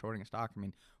involved in shorting a stock. I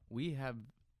mean, we have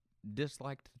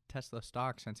disliked Tesla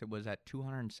stock since it was at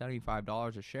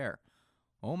 $275 a share.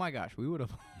 Oh, my gosh. We would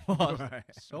have lost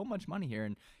so much money here.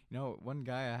 And, one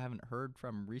guy I haven't heard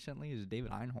from recently is David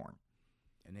Einhorn.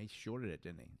 And they shorted it,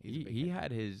 didn't he? He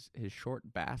had his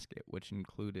short basket, which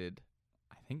included,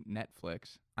 I think,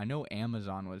 Netflix. I know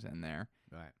Amazon was in there.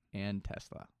 Right. And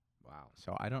Tesla. Wow.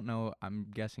 So I don't know. I'm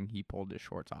guessing he pulled his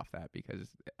shorts off that because,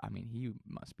 I mean, he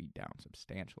must be down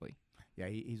substantially. Yeah,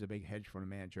 he's a big hedge fund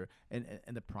manager. And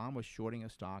the problem with shorting a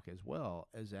stock as well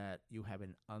is that you have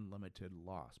an unlimited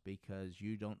loss because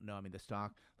you don't know. I mean, the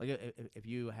stock, like if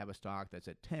you have a stock that's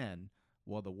at 10,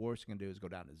 well, the worst you can do is go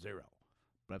down to 0.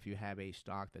 But if you have a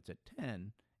stock that's at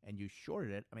 10 and you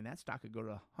shorted it, I mean, that stock could go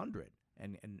to 100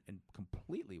 and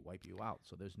completely wipe you out.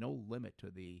 So there's no limit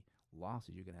to the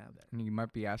losses you can have there. And you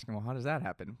might be asking, well, how does that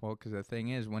happen? Well, because the thing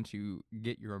is, once you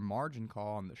get your margin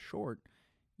call on the short,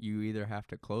 you either have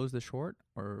to close the short,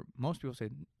 or most people say,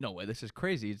 no way, this is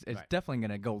crazy. It's right. Definitely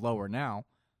going to go lower now.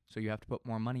 So you have to put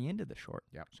more money into the short.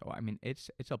 Yep. So, I mean,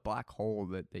 it's a black hole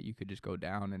that you could just go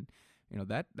down. And,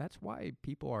 that's why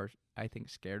people are, I think,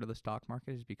 scared of the stock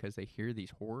market is because they hear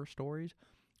these horror stories.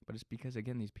 But it's because,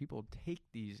 again, these people take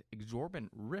these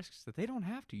exorbitant risks that they don't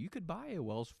have to. You could buy a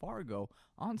Wells Fargo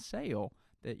on sale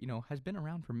that, has been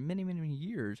around for many, many, many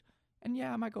years. And,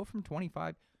 yeah, it might go from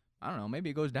 25. I don't know. Maybe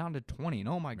it goes down to 20. And,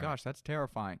 oh, my gosh, that's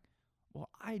terrifying. Well,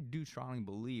 I do strongly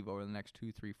believe over the next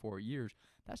 2, 3, 4 years,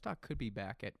 that stock could be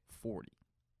back at 40.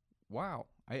 Wow.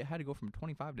 I had to go from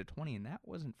 25 to 20, and that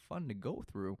wasn't fun to go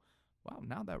through. Wow,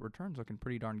 now that return's looking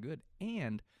pretty darn good.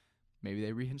 And maybe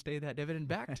they reinstate that dividend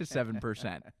back to 7%.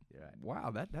 Right.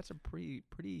 Wow, that's a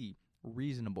pretty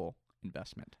reasonable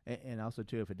investment. And also,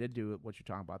 too, if it did do what you're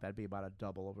talking about, that'd be about a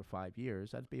double over 5 years.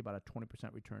 That'd be about a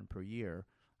 20% return per year.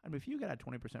 I mean, if you get a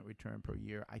 20% return per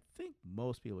year, I think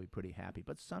most people will be pretty happy.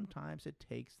 But sometimes it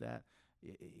takes that,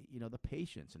 the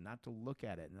patience and not to look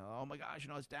at it. And, oh, my gosh,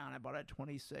 it's down. I bought it at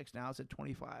 26. Now it's at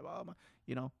 25. Oh, my,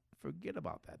 forget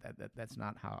about that. That's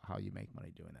not how you make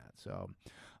money doing that. So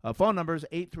phone number is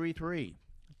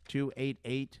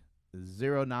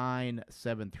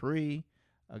 833-288-0973.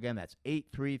 Again, that's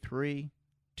 833-288-0973.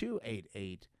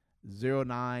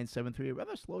 0973. A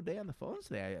rather slow day on the phones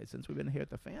today. Since we've been here at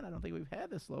the Fan, I don't think we've had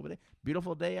this slow of a day.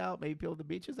 Beautiful day out. Maybe people at the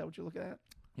beach. Is that what you're looking at?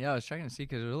 Yeah, I was checking to see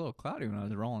because it was a little cloudy when I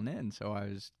was rolling in, so I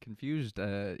was confused.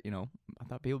 I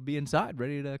thought people would be inside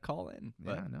ready to call in.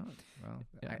 But Yeah, no. Well,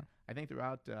 yeah. I think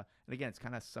throughout, and again, it's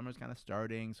kind of summer's kind of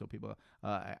starting, so people.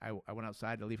 I went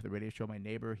outside to leave for the radio show. My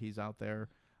neighbor, he's out there.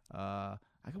 I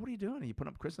go, what are you doing? And you put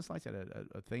up Christmas lights at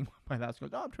a thing by the house. He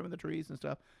goes, oh, I'm trimming the trees and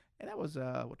stuff. And that was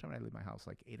what time did I leave my house?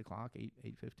 Like 8:00,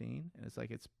 8:15. And it's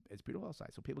like it's beautiful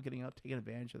outside. So people getting out, taking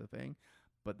advantage of the thing.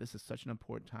 But this is such an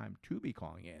important time to be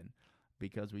calling in,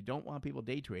 because we don't want people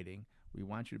day trading. We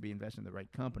want you to be investing in the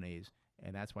right companies,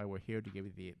 and that's why we're here to give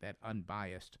you that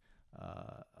unbiased,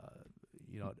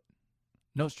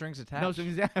 no strings attached. no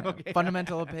strings attached. Okay.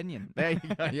 Fundamental opinion. There you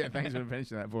go. Yeah, thanks for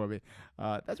mentioning that for me.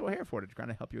 That's what we're here for, to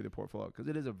kind of help you with your portfolio, because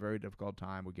it is a very difficult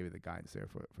time. We'll give you the guidance there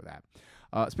for that.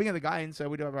 Speaking of the guidance,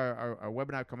 we do have our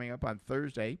webinar coming up on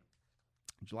Thursday,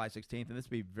 July 16th, and this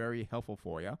will be very helpful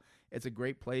for you. It's a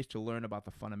great place to learn about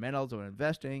the fundamentals of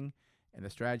investing and the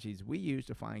strategies we use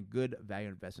to find good value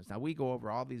investments. Now, we go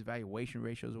over all these valuation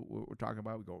ratios we're talking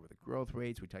about. We go over the growth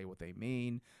rates. We tell you what they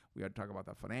mean. We talk about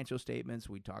the financial statements.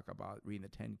 We talk about reading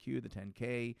the 10Q, the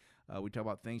 10K. We talk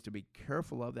about things to be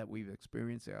careful of that we've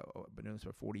experienced. Been doing this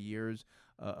for 40 years,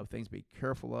 of things to be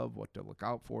careful of, what to look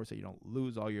out for so you don't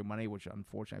lose all your money, which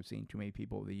unfortunately I've seen too many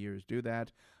people over the years do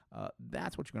that.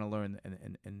 That's what you're going to learn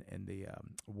in the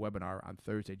webinar on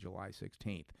Thursday, July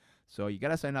 16th. So you got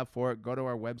to sign up for it. Go to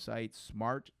our website,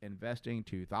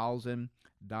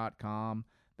 smartinvesting2000.com.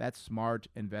 That's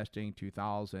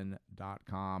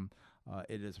smartinvesting2000.com.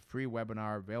 It is a free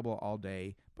webinar available all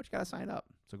day, but you got to sign up.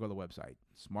 So go to the website,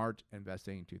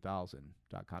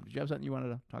 smartinvesting2000.com. Did you have something you wanted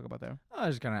to talk about there? I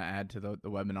was going to add to the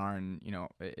webinar, and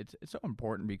it's so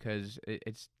important because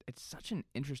it's such an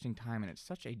interesting time, and it's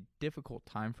such a difficult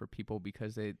time for people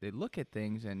because they look at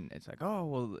things and it's like, oh,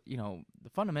 well, the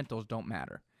fundamentals don't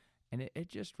matter. And it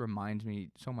just reminds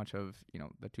me so much of,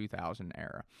 the 2000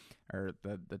 era or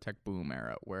the tech boom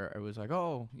era, where it was like,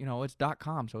 oh, it's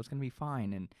 .com, so it's going to be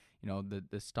fine. And,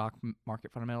 the stock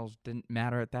market fundamentals didn't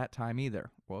matter at that time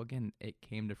either. Well, again, it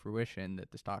came to fruition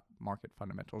that the stock market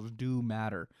fundamentals do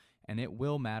matter, and it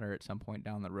will matter at some point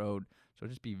down the road. So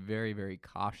just be very, very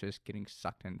cautious getting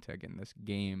sucked into, again, this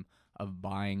game of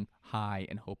buying high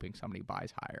and hoping somebody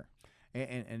buys higher.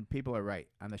 And people are right.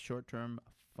 On the short term,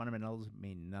 fundamentals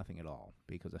mean nothing at all,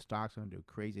 because the stock's going to do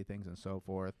crazy things and so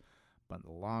forth. But in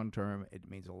the long term, it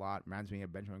means a lot. Reminds me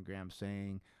of Benjamin Graham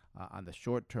saying, on the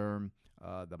short term,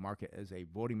 the market is a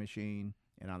voting machine,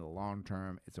 and on the long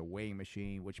term, it's a weighing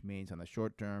machine, which means on the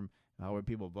short term, however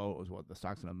people vote is what the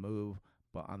stock's going to move.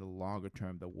 But on the longer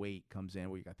term, the weight comes in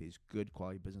where you got these good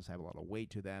quality businesses have a lot of weight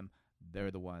to them.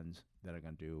 They're the ones that are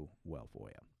going to do well for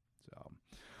you. So,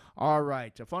 all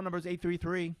right. The phone number is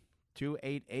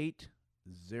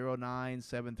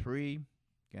 833-288-0973.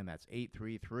 Again, that's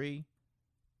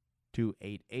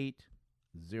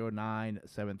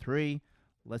 833-288-0973.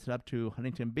 Let's head up to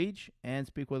Huntington Beach and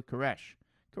speak with Koresh.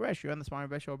 Koresh, you're on the Smart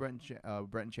Invest Show, Brent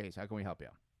and Chase. How can we help you?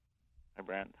 Hi,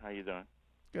 Brent. How you doing?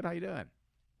 Good. How you doing?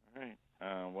 All right.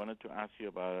 Wanted to ask you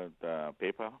about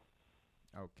PayPal.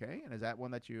 Okay. And is that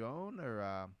one that you own,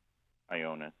 or? I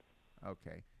own it.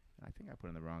 Okay. I think I put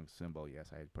in the wrong symbol.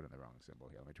 Yes, I had put in the wrong symbol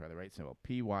here. Let me try the right symbol.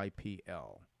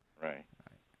 PYPL. Right.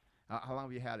 How long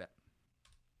have you had it?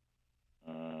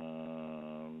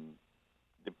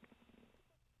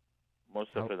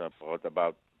 Most of it I bought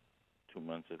about 2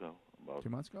 months ago. 2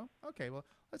 months ago? Okay, well,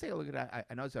 let's take a look at that.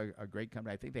 I know it's a great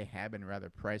company. I think they have been rather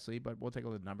pricey, but we'll take a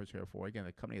look at the numbers here for you. Again,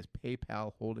 the company is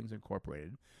PayPal Holdings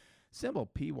Incorporated. Symbol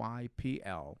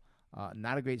PYPL.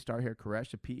 Not a great start here,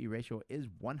 Koresh. The PE ratio is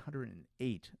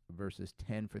 108 versus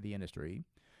 10 for the industry.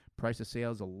 Price to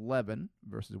sales 11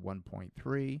 versus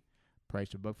 1.3. Price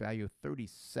to book value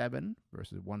 37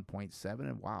 versus 1.7.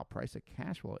 And wow, price to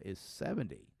cash flow is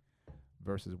 70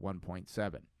 versus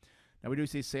 1.7. Now, we do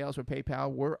see sales for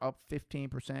PayPal were up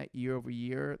 15% year over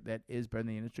year. That is better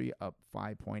than the industry, up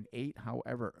 5.8.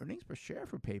 However, earnings per share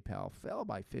for PayPal fell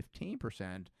by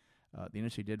 15%. The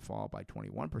industry did fall by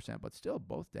 21%, but still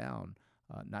both down,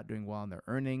 not doing well in their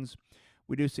earnings.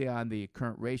 We do see on the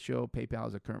current ratio, PayPal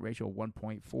has a current ratio of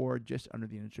 1.4, just under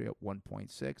the industry at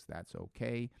 1.6. That's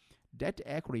okay. Debt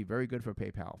to equity, very good for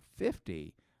PayPal,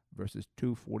 50 versus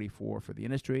 244 for the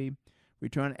industry.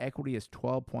 Return on equity is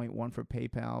 12.1 for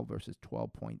PayPal versus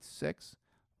 12.6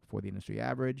 for the industry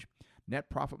average. Net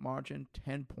profit margin,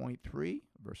 10.3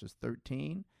 versus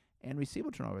 13. And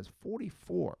receivable turnover is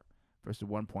 44 versus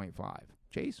 1.5.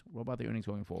 Chase, what about the earnings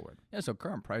going forward? Yeah, so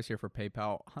current price here for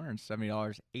PayPal,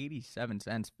 $170.87.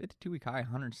 52-week high,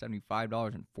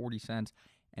 $175.40.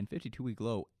 and 52-week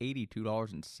low,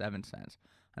 $82.07.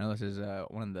 I know this is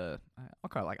one of the, I'll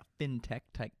call it like a fintech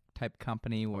type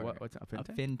company. What's a fintech?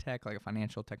 A fintech, like a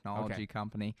financial technology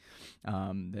company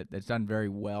that's done very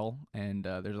well, and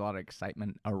there's a lot of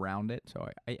excitement around it. So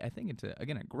I think it's, a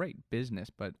great business,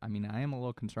 but, I mean, I am a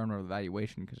little concerned with the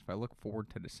valuation because if I look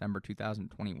forward to December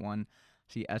 2021,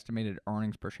 see estimated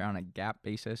earnings per share on a GAAP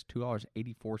basis,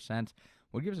 $2.84,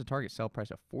 would give us a target sell price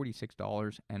of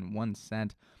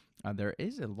 $46.01. There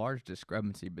is a large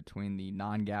discrepancy between the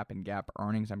non-GAAP and GAAP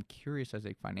earnings. I'm curious, as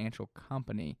a financial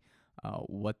company,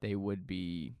 what they would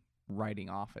be writing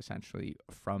off essentially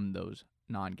from those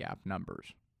non-GAAP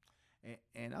numbers.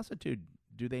 And also, too,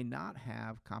 do they not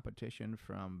have competition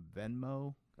from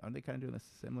Venmo? Aren't they kind of doing a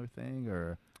similar thing,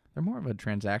 or? They're more of a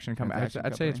transaction company.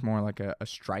 I'd say it's more like a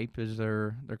Stripe is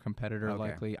their competitor,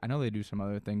 likely. I know they do some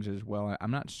other things as well.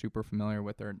 I'm not super familiar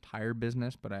with their entire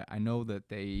business, but I know that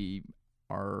they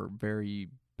are very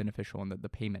beneficial in the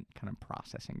payment kind of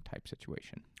processing type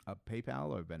situation. PayPal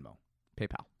or Venmo?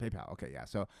 PayPal. Okay, yeah.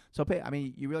 So I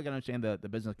mean, you really got to understand the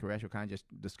business correct. We're kind of just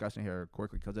discussing here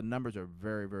quickly because the numbers are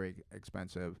very, very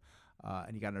expensive,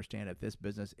 and you got to understand if this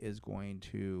business is going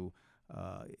to,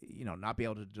 not be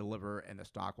able to deliver, and the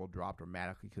stock will drop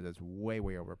dramatically because it's way,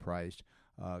 way overpriced.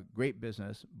 Great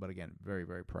business, but again, very,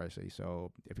 very pricey.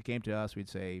 So if it came to us, we'd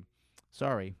say,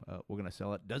 sorry, we're going to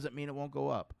sell it. Doesn't mean it won't go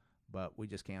up, but we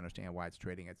just can't understand why it's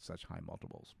trading at such high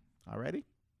multiples. All righty?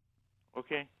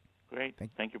 Okay, great.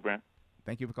 Thank you, Brent.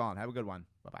 Thank you for calling. Have a good one.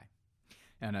 Bye-bye.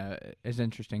 And it's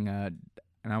interesting. And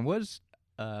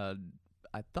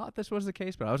I thought this was the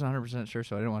case, but I wasn't 100% sure,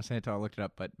 so I didn't want to say it until I looked it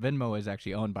up. But Venmo is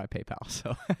actually owned by PayPal.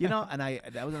 So and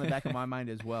that was in the back of my mind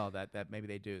as well, that maybe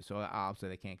they do. So obviously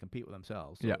they can't compete with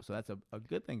themselves. So, so that's a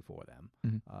good thing for them.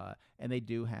 Mm-hmm. And they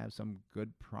do have some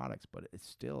good products, but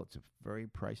it's a very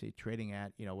pricey, trading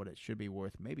at what it should be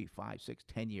worth maybe 5, 6,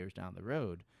 10 years down the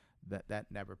road. That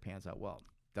never pans out well.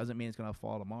 Doesn't mean it's going to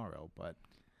fall tomorrow, but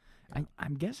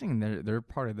I'm guessing they're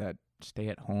part of that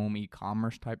stay-at-home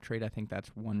e-commerce type trade. I think that's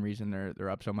one reason they're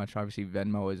up so much. Obviously,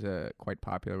 Venmo is quite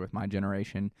popular with my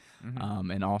generation,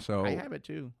 and also I have it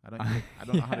too. I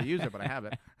don't know how to use it, but I have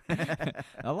it.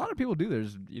 A lot of people do.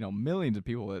 There's millions of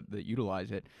people that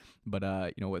utilize it, but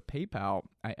with PayPal,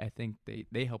 I think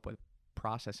they help with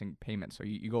processing payments. So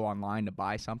you go online to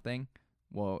buy something,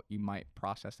 well, you might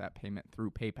process that payment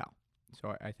through PayPal.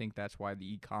 So I think that's why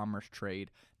the e-commerce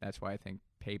trade, that's why I think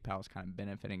PayPal is kind of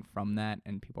benefiting from that,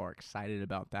 and people are excited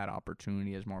about that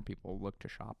opportunity as more people look to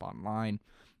shop online.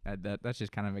 That's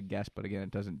just kind of a guess, but again,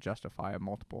 it doesn't justify a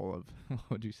multiple of, what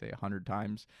would you say, 100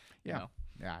 times? Yeah.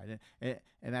 And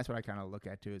that's what I kind of look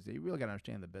at too, is you really got to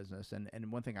understand the business. And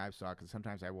one thing I've saw, because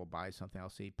sometimes I will buy something, I'll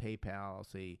see PayPal, I'll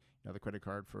see the credit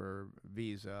card for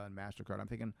Visa and MasterCard. I'm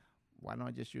thinking, why don't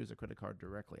I just use a credit card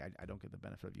directly? I don't get the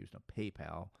benefit of using a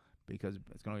PayPal, because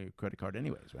it's going to be a credit card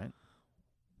anyways, right?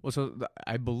 Well, so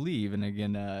I believe, and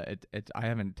again, I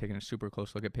haven't taken a super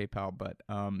close look at PayPal, but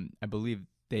I believe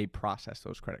they process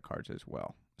those credit cards as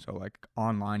well. So like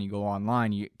online, you go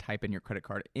online, you type in your credit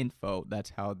card info. That's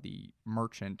how the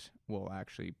merchant will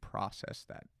actually process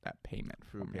that payment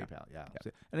through PayPal. Yeah.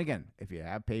 So, and again, if you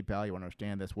have PayPal, you want to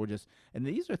understand this. And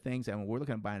these are things that when we're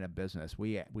looking at buying a business,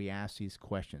 we ask these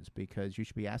questions, because you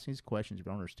should be asking these questions. If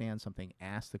you don't understand something,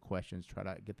 ask the questions, try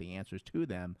to get the answers to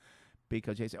them.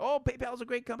 Because they say, oh, PayPal's a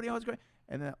great company, oh, it's great.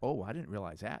 And then, oh, I didn't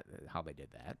realize how they did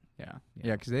that. Yeah,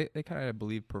 because they kind of, I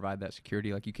believe, provide that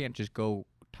security. Like, you can't just go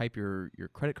type your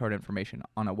credit card information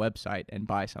on a website and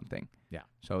buy something. Yeah.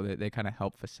 So they kind of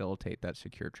help facilitate that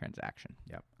secure transaction.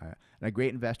 Yep. And a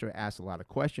great investor asks a lot of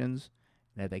questions,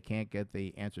 and if they can't get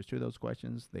the answers to those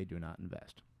questions, they do not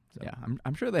invest. So. Yeah,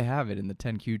 I'm sure they have it in the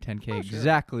 10Q, 10K,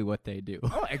 exactly what they do.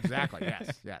 Oh, exactly,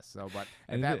 yes. So, but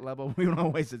at that level, we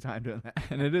don't waste the time doing that.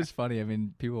 And it is funny. I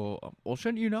mean, people, well,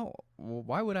 shouldn't you know? Well,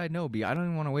 why would I know? I don't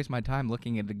even want to waste my time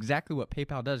looking at exactly what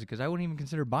PayPal does, because I wouldn't even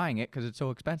consider buying it because it's so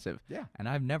expensive. Yeah. And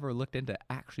I've never looked into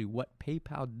actually what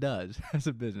PayPal does as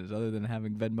a business, other than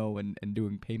having Venmo and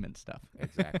doing payment stuff.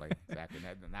 Exactly.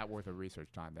 Not worth the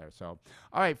research time there. So,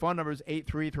 all right, phone number is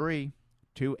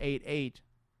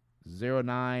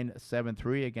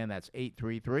 833-288-0973. Again, that's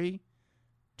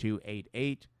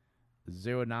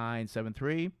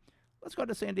 833-288-0973. Let's go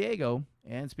to San Diego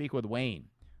and speak with Wayne.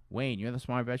 Wayne, you're the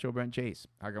Smart Investor over Brent Chase.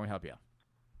 How can we help you?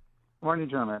 Morning,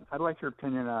 gentlemen. I'd like your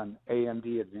opinion on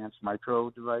AMD Advanced Micro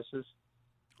Devices.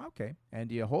 Okay. And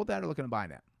do you hold that or looking to buy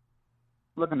that?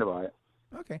 Looking to buy it.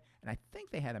 Okay. And I think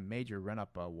they had a major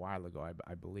run-up a while ago,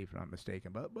 I believe, if I'm not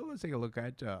mistaken. But let's take a look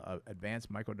at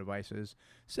Advanced Micro Devices,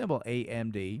 symbol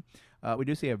AMD. We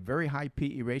do see a very high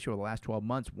PE ratio over the last 12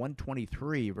 months,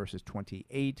 123 versus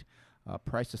 28.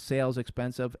 Price to sales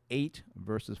expensive, 8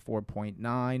 versus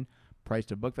 4.9. Price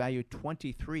to book value,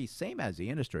 23, same as the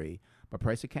industry. But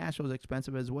price to cash flow is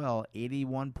expensive as well,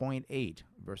 81.8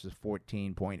 versus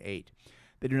 14.8.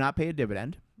 They do not pay a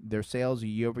dividend. Their sales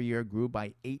year over year grew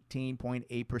by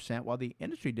 18.8%, while the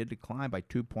industry did decline by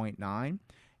 2.9%.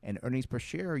 And earnings per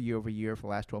share year over year for the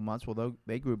last 12 months, although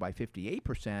they grew by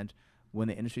 58%, when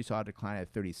the industry saw a decline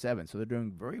at 37%. So they're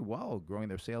doing very well growing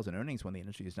their sales and earnings when the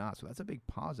industry is not. So that's a big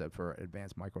positive for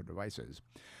Advanced Micro Devices.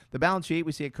 The balance sheet,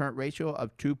 we see a current ratio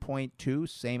of 2.2,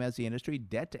 same as the industry.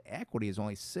 Debt to equity is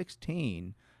only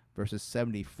 16 versus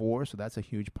 74, so that's a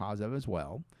huge positive as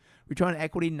well. Return on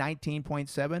equity,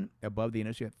 19.7, above the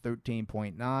industry at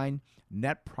 13.9.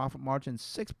 Net profit margin,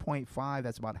 6.5.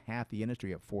 That's about half the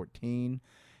industry at 14.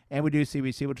 And we do see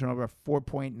receivable turnover of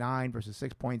 4.9 versus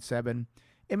 6.7.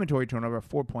 Inventory turnover of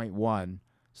 4.1,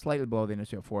 slightly below the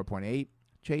industry at 4.8.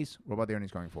 Chase, what about the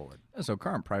earnings going forward? So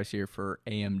current price here for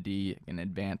AMD and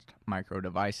Advanced Micro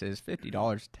Devices,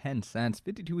 $50.10.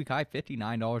 52-week high,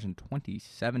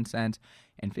 $59.27.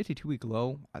 And 52-week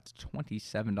low, that's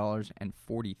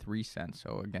 $27.43.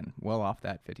 So again, well off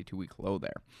that 52-week low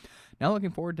there. Now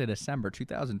looking forward to December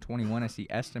 2021, I see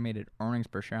estimated earnings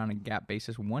per share on a GAAP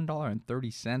basis,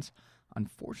 $1.30.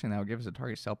 Unfortunately, that would give us a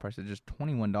target sell price of just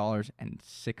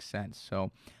 $21.06. So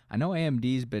I know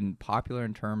AMD's been popular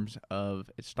in terms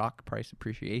of its stock price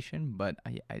appreciation, but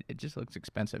it just looks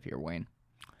expensive here, Wayne.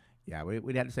 Yeah,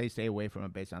 we'd have to say stay away from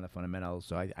it based on the fundamentals.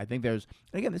 So I think there's,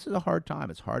 again, this is a hard time.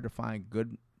 It's hard to find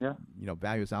good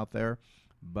values out there,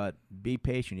 but be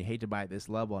patient. You hate to buy at this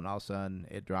level, and all of a sudden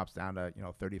it drops down to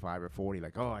 35 or 40.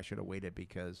 Like, oh, I should have waited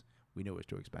because we knew it was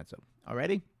too expensive. All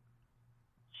righty?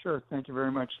 Sure. Thank you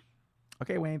very much.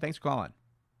 Okay, Wayne, thanks for calling.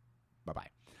 Bye-bye.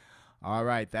 All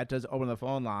right, that does open the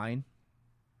phone line.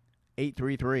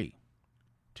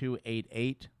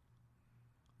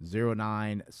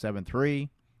 833-288-0973.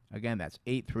 Again, that's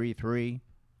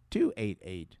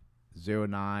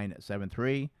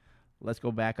 833-288-0973. Let's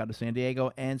go back out to San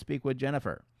Diego and speak with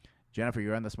Jennifer. Jennifer,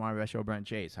 you're on the Smart Invest Show, Brent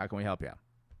Chase. How can we help you?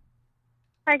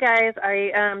 Hi, guys.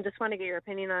 I just want to get your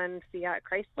opinion on Fiat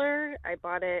Chrysler. I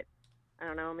bought it, I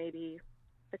don't know, maybe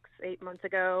 6-8 months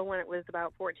ago when it was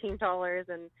about $14,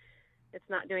 and it's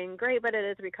not doing great, but it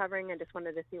is recovering. I just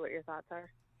wanted to see what your thoughts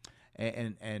are.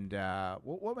 And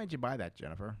what made you buy that,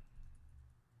 Jennifer?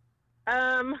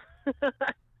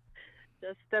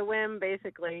 Just a whim,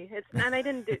 basically. And I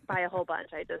didn't buy a whole bunch.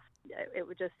 It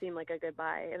would just seem like a good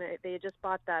buy. And they just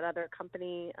bought that other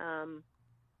company,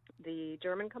 the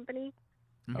German company.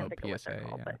 PSA,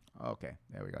 yeah. Okay,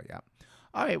 there we go, yeah.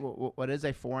 All right, well, what is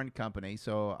a foreign company?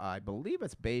 So I believe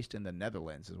it's based in the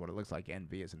Netherlands, is what it looks like.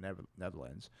 NV is in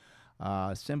Netherlands.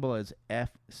 Symbol is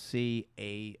FCAU.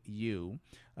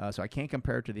 So I can't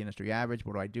compare it to the industry average,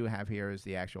 but what I do have here is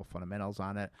the actual fundamentals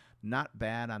on it. Not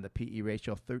bad on the PE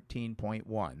ratio,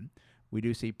 13.1. We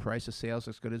do see price of sales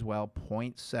looks good as well,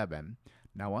 0.7.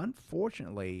 Now,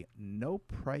 unfortunately, no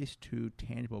price to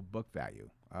tangible book value,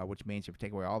 which means if you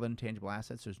take away all the intangible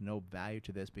assets, there's no value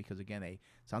to this because, again,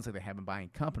 sounds like they have been buying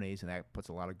companies, and that puts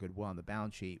a lot of goodwill on the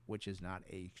balance sheet, which is not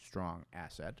a strong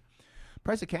asset.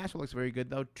 Price of cash flow looks very good,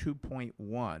 though,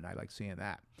 2.1. I like seeing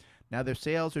that. Now, their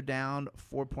sales are down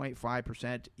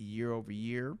 4.5% year over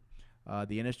year.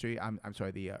 The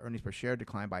earnings per share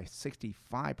declined by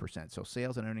 65%. So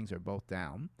sales and earnings are both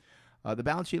down. The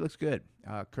balance sheet looks good.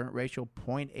 Current ratio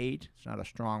 0.8. It's not a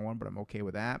strong one, but I'm okay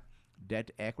with that. Debt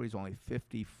to equity is only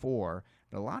 54.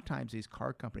 And a lot of times these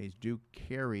car companies do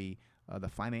carry the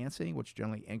financing, which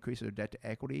generally increases their debt to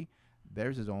equity.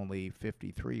 Theirs is only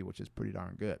 53, which is pretty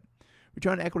darn good.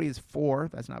 Return on equity is 4.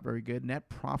 That's not very good. Net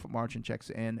profit margin checks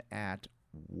in at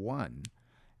 1.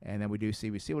 And then we do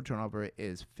see receivable turnover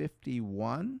is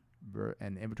 51,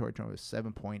 and inventory turnover is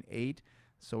 7.8.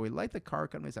 So we like the car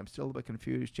companies. I'm still a little bit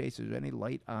confused. Chase, is there any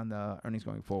light on the earnings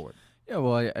going forward? Yeah,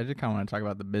 well, I just kind of want to talk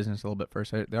about the business a little bit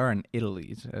first. They are in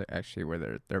Italy, actually,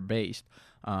 where they're based.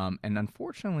 And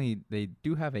unfortunately, they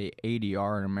do have a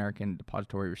ADR, an American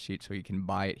Depository Receipt, so you can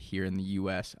buy it here in the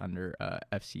U.S. under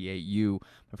FCAU.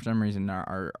 But for some reason,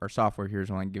 our software here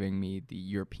is only giving me the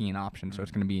European option, so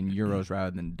it's going to be in euros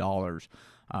rather than dollars.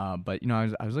 But,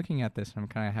 I was looking at this, and I'm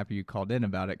kind of happy you called in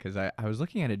about it, because I was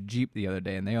looking at a Jeep the other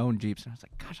day, and they own Jeeps, and I was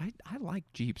like, gosh, I like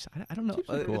Jeeps. I don't know.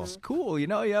 Cool. It's cool. You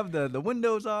have the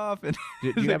windows off. And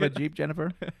do you have a Jeep,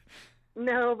 Jennifer?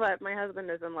 No, but my husband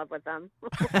is in love with them.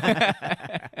 But,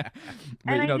 and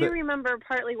I do remember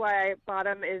partly why I bought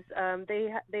them is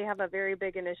they have a very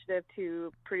big initiative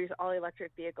to produce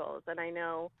all-electric vehicles, and I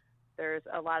know there's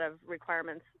a lot of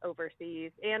requirements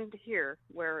overseas and here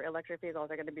where electric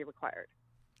vehicles are going to be required.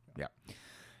 Yeah.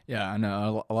 Yeah, I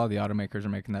know. A lot of the automakers are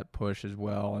making that push as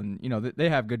well. And, they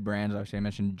have good brands. Obviously, I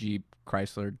mentioned Jeep,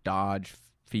 Chrysler, Dodge,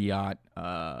 Fiat,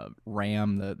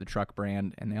 Ram, the truck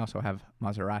brand. And they also have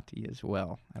Maserati as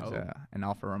well as an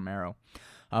Alfa Romero.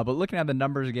 But looking at the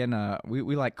numbers again,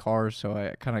 we like cars, so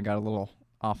I kind of got a little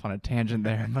off on a tangent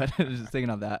there. But just thinking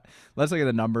of that. Let's look at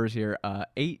the numbers here.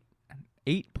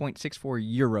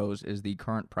 8.64 euros is the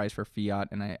current price for Fiat,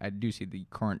 and I do see the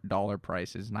current dollar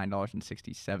price is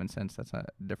 $9.67. That's a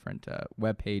different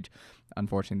web page.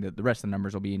 Unfortunately, the rest of the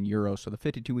numbers will be in euros. So the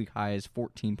 52-week high is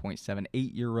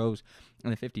 14.78 euros,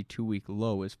 and the 52-week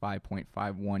low is 5.51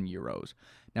 euros.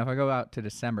 Now, if I go out to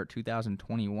December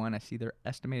 2021, I see they're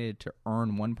estimated to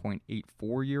earn 1.84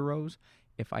 euros.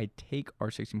 If I take our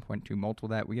 16.2 multiple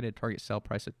that, we get a target sell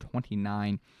price of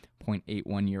 29.81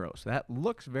 euros. So that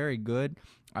looks very good.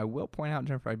 I will point out,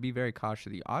 Jennifer, I'd be very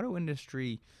cautious. The auto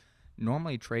industry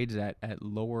normally trades at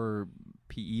lower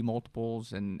PE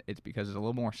multiples, and it's because it's a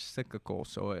little more cyclical.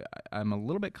 So I'm a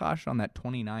little bit cautious on that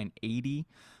 29.80.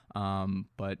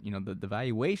 But the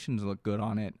valuations look good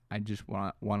on it. I just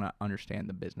want to understand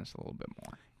the business a little bit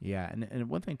more. Yeah, and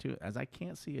one thing too, as I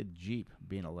can't see a Jeep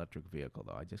being an electric vehicle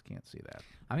though. I just can't see that.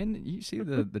 I mean, you see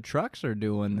the trucks are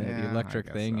doing the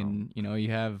electric thing, so. And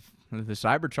you have the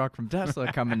Cybertruck from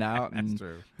Tesla coming out, and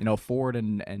true. Ford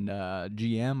and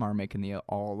GM are making the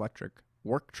all electric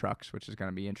work trucks, which is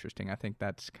going to be interesting. I think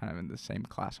that's kind of in the same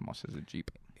class almost as a Jeep.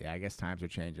 Yeah, I guess times are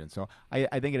changing. So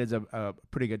I think it is a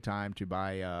pretty good time to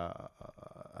buy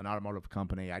an automotive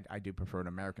company. I do prefer an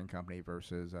American company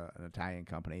versus an Italian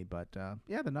company. But,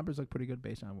 the numbers look pretty good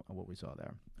based on what we saw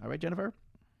there. All right, Jennifer?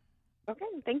 Okay,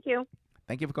 thank you.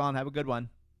 Thank you for calling. Have a good one.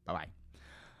 Bye-bye.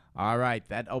 All right,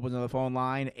 that opens on the phone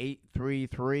line,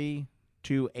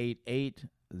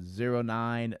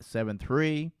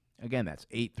 833-288-0973. Again, that's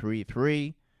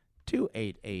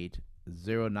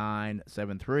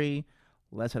 833-288-0973.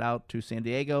 Let's head out to San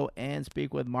Diego and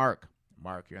speak with Mark.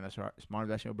 Mark, you're in the Smart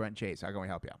Investing with Brent Chase. How can we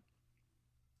help you?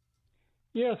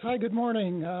 Yes. Hi, good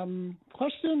morning.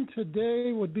 Question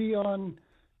today would be on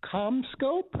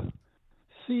CommScope,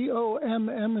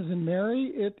 COMM as in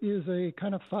Mary. It is a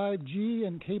kind of 5G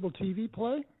and cable TV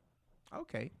play.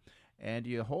 Okay. And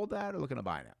do you hold that or looking to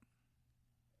buy it?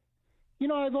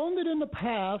 I've owned it in the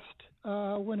past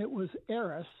when it was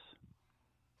Eris,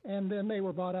 and then they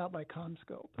were bought out by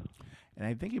CommScope. And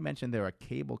I think you mentioned they're a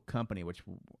cable company, which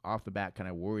off the bat kind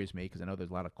of worries me because I know there's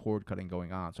a lot of cord cutting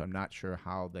going on. So I'm not sure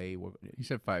how they were. You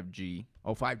said 5G.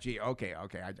 Oh, 5G. Okay.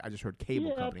 I just heard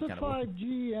cable company. Yeah, it's a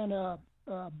 5G and a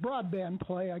broadband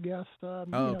play, I guess.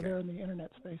 Okay. They're in the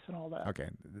internet space and all that. Okay,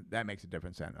 that makes a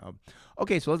difference then.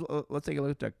 Okay, so let's take a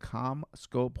look at the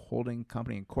CommScope Holding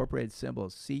Company Incorporated, symbol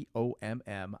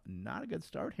COMM. Not a good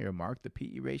start here, Mark. The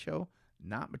PE ratio,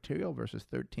 not material, versus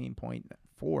 13.4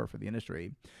 for the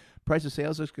industry. Price of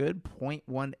sales looks good,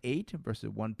 0.18 versus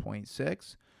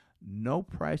 1.6. No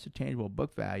price to tangible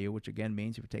book value, which again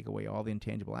means if you take away all the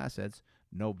intangible assets,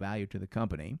 no value to the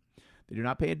company. They do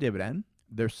not pay a dividend.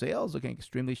 Their sales looking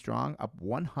extremely strong, up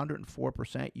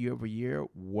 104% year over year,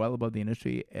 well above the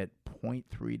industry at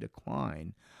 0.3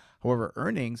 decline. However,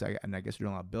 earnings, and I guess you're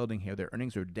doing a lot of building here, their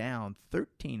earnings are down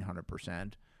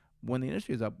 1,300% when the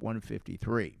industry is up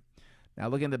 153. Now,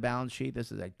 looking at the balance sheet,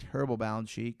 this is a terrible balance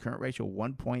sheet. Current ratio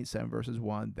 1.7 versus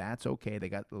 1. That's okay. They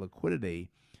got the liquidity.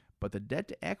 But the debt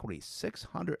to equity,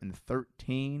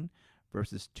 613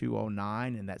 versus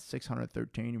 209. And that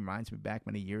 613 reminds me back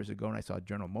many years ago when I saw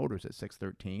General Motors at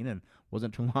 613. And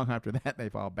wasn't too long after that they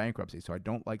filed bankruptcy. So I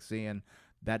don't like seeing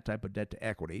that type of debt to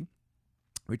equity.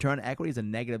 Return on equity is a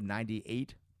negative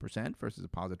 98% versus a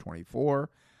positive 24.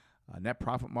 Net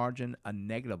profit margin, a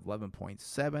negative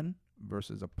 11.7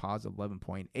 versus a positive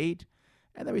 11.8.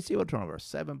 And the receivable turnover,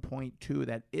 7.2.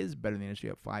 That is better than the industry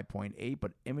at 5.8,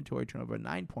 but inventory turnover,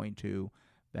 9.2.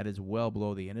 That is well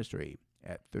below the industry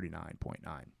at 39.9.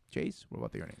 Chase, what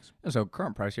about the earnings? So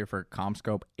current price here for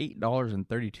CommScope,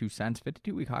 $8.32.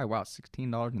 52-week high, wow,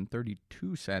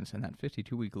 $16.32. And that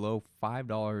 52-week low,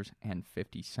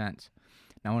 $5.50.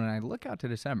 Now, when I look out to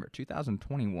December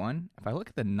 2021, if I look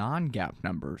at the non-GAAP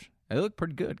numbers, they look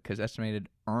pretty good because estimated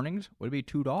earnings would be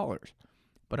 $2.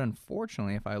 But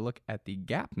unfortunately, if I look at the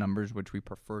GAAP numbers, which we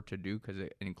prefer to do because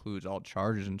it includes all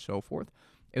charges and so forth,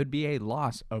 it would be a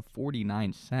loss of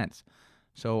 49 cents.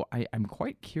 So I'm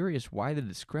quite curious why the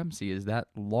discrepancy is that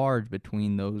large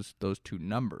between those two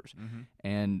numbers. Mm-hmm.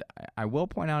 And I will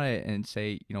point out it and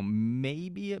say,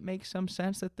 maybe it makes some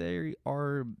sense that they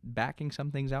are backing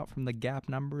some things out from the GAAP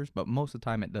numbers, but most of the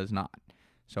time it does not.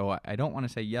 So I don't want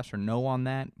to say yes or no on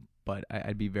that, but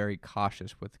I'd be very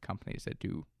cautious with companies that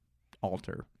do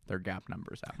alter their gap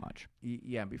numbers that much.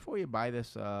 Yeah, before you buy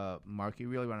this, Mark, you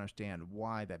really want to understand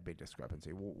why that big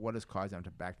discrepancy. What has caused them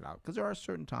to back it out? Because there are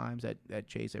certain times that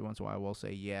Chase, every once in a while, will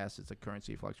say, yes, it's a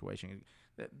currency fluctuation.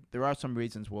 There are some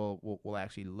reasons we'll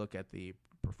actually look at the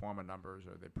pro forma numbers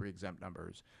or the pre-exempt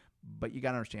numbers, but you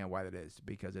got to understand why that is,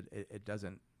 because it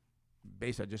doesn't,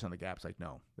 based on just on the gaps, like,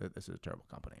 no, this is a terrible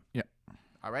company. Yeah.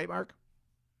 All right, Mark?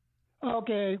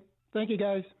 Okay. Thank you,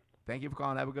 guys. Thank you for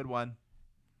calling. Have a good one.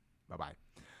 Bye-bye.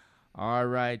 All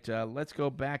right, let's go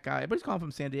back. Everybody's calling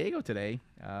from San Diego today.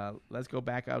 Let's go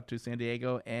back out to San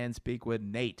Diego and speak with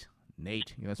Nate.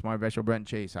 Nate, you're a Smart Investor, Brent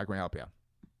Chase. How can we help you?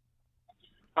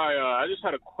 Hi, I just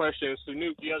had a question. So,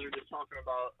 Nuke, you guys are just talking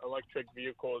about electric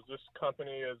vehicles. This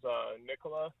company is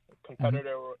Nikola,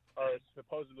 competitor, or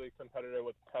supposedly competitor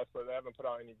with Tesla. They haven't put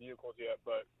out any vehicles yet,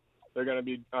 but they're going to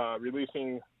be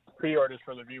releasing pre-orders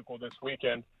for the vehicle this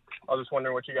weekend. I was just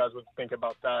wondering what you guys would think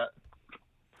about that.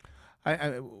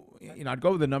 I'd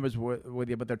go with the numbers with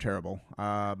you, but they're terrible.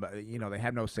 They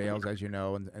have no sales, as you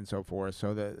know, and so forth.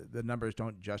 So the numbers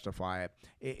don't justify it.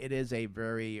 It is a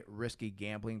very risky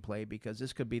gambling play, because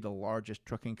this could be the largest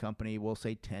trucking company, we'll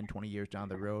say 10, 20 years down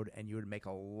the road, and you would make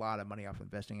a lot of money off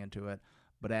investing into it.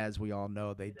 But as we all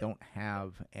know, they don't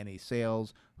have any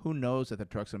sales. Who knows that the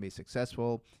truck's going to be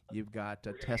successful? You've got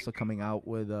Tesla coming out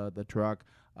with the truck.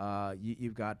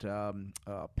 You've got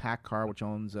PACCAR, which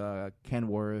owns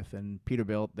Kenworth and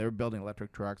Peterbilt. They're building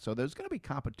electric trucks. So there's going to be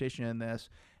competition in this.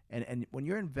 And when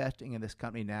you're investing in this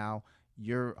company now,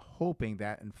 you're hoping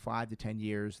that in 5 to 10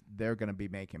 years, they're going to be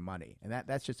making money. And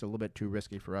that's just a little bit too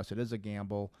risky for us. It is a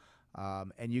gamble.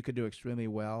 And you could do extremely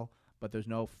well, but there's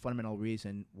no fundamental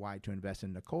reason why to invest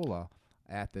in Nikola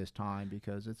at this time,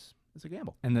 because it's a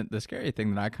gamble. And the scary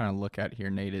thing that I kind of look at here,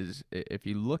 Nate, is if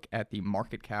you look at the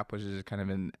market cap, which is kind of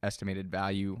an estimated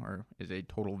value or is a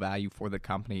total value for the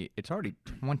company, it's already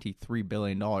 $23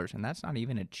 billion, and that's not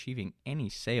even achieving any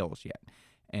sales yet.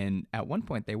 And at one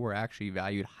point, they were actually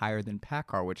valued higher than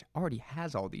PACCAR, which already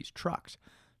has all these trucks.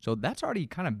 So that's already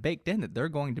kind of baked in that they're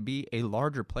going to be a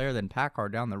larger player than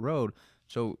PACCAR down the road.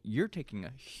 So you're taking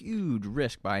a huge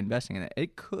risk by investing in it.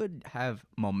 It could have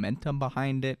momentum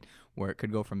behind it, where it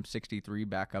could go from 63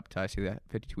 back up to, I see that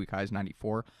 52-week high is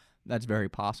 94. That's very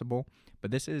possible.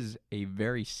 But this is a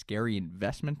very scary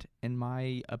investment, in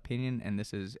my opinion, and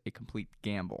this is a complete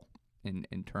gamble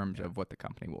in terms of what the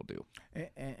company will do.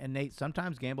 And Nate,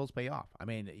 sometimes gambles pay off. I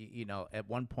mean, at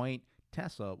one point,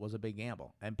 Tesla was a big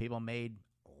gamble, and people made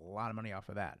a lot of money off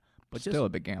of that. But still a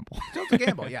big gamble. Still a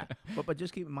gamble, yeah. But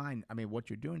just keep in mind, I mean, what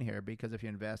you're doing here, because if you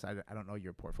invest, I don't know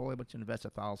your portfolio, but you invest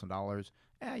 $1,000,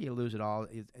 you lose it all.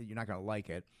 You're not going to like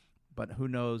it. But who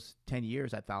knows, 10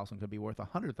 years, that $1,000 could be worth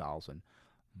 $100,000.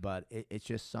 But it's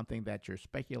just something that you're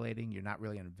speculating. You're not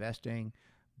really investing,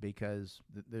 because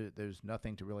there's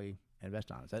nothing to really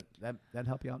invest on. Does that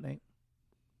help you out, Nate?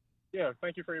 Yeah,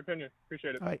 thank you for your opinion.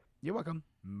 Appreciate it. All right, you're welcome.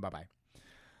 Bye-bye.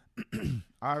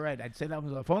 All right, I'd say that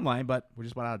was a phone line, but we're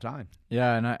just about out of time.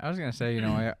 Yeah, and I was going to say,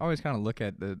 I always kind of look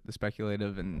at the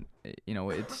speculative, and,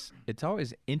 it's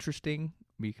always interesting,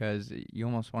 because you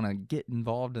almost want to get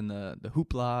involved in the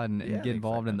hoopla and get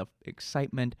involved in the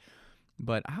excitement.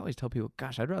 But I always tell people,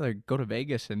 gosh, I'd rather go to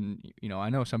Vegas, and, I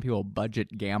know some people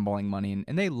budget gambling money,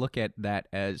 and they look at that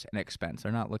as an expense.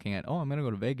 They're not looking at, I'm going to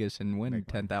go to Vegas and win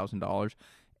 $10,000.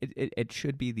 It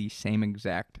should be the same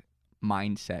exact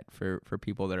mindset for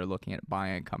people that are looking at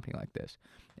buying a company like this.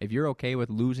 If you're okay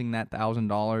with losing that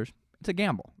 $1,000, it's a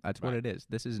gamble. That's what it is.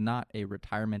 This is not a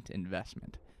retirement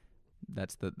investment.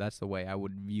 That's the way I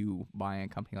would view buying a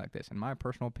company like this. In my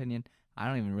personal opinion, I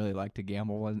don't even really like to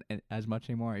gamble as much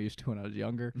anymore. I used to when I was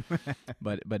younger,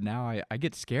 but now I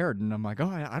get scared, and I'm like,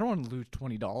 I don't want to lose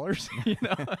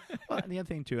 $20. Well, and the other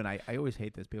thing too, and I always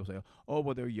hate this. People say,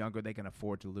 well, they're younger, they can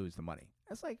afford to lose the money.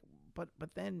 That's like, but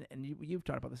then, and you've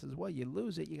talked about this as well. You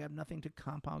lose it, you have nothing to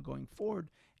compound going forward,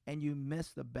 and you miss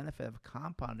the benefit of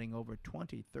compounding over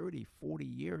 20, 30, 40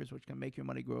 years, which can make your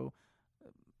money grow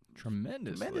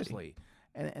tremendously.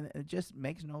 And it just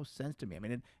makes no sense to me. I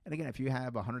mean, and again, if you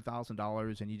have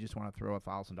 $100,000 and you just want to throw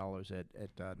 $1,000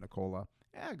 at Nikola,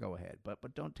 go ahead.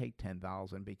 But don't take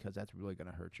 $10,000, because that's really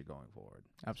going to hurt you going forward.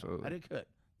 Absolutely. And it could,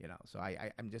 So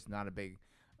I'm just not a big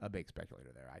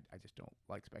speculator there. I just don't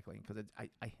like speculating, because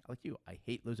I like you. I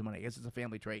hate losing money. I guess it's a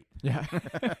family trait. Yeah,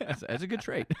 it's a good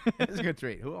trait. It's a good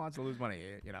trait. Who wants to lose money?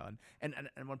 And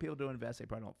when people do invest, they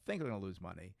probably don't think they're going to lose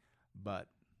money, but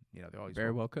they're always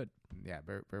very well could. Yeah,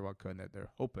 very, very well could. And they're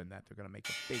hoping that they're going to make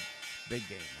a big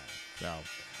game now. So,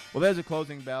 well, there's a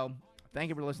closing bell. Thank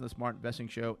you for listening to the Smart Investing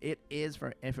Show. It is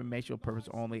for informational purpose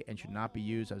only and should not be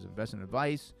used as investment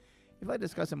advice. If you'd like to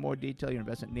discuss in more detail your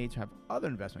investment needs or have other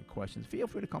investment questions, feel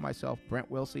free to call myself,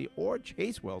 Brent Wilsey, or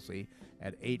Chase Wilsey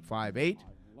at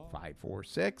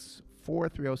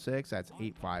 858-546-4306. That's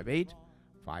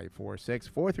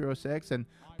 858-546-4306. And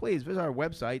please visit our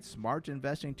website,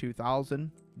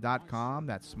 smartinvesting2000.com.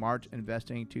 That's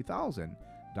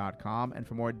smartinvesting2000.com. And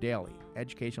for more daily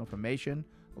educational information,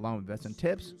 along with investment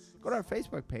tips, go to our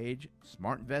Facebook page,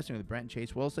 Smart Investing with Brent and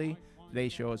Chase Wilsey.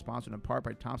 Today's show is sponsored in part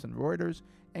by Thomson Reuters,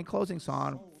 and closing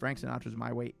song, Frank Sinatra's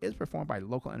My Way, is performed by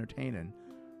local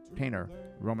entertainer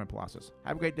Roman Palacios.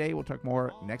 Have a great day. We'll talk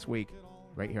more next week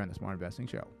right here on the Smart Investing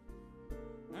Show.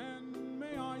 And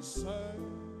may I say,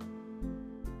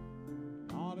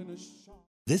 not in a shop.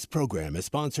 This program is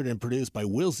sponsored and produced by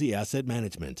Wilsey Asset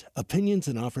Management. Opinions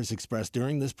and offers expressed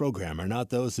during this program are not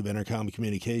those of Intercom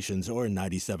Communications or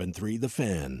 97.3 The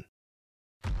Fan.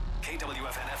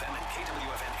 KWFN-FM and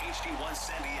KWFN HD1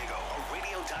 San Diego, a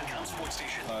radio.com sports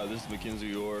station. Hi, this is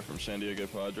Mackenzie Orr from San Diego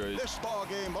Padres. This ball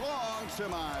game belongs to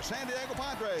my San Diego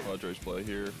Padres. Padres play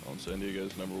here on San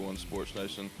Diego's #1 sports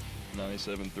station,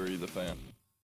 97.3 The Fan.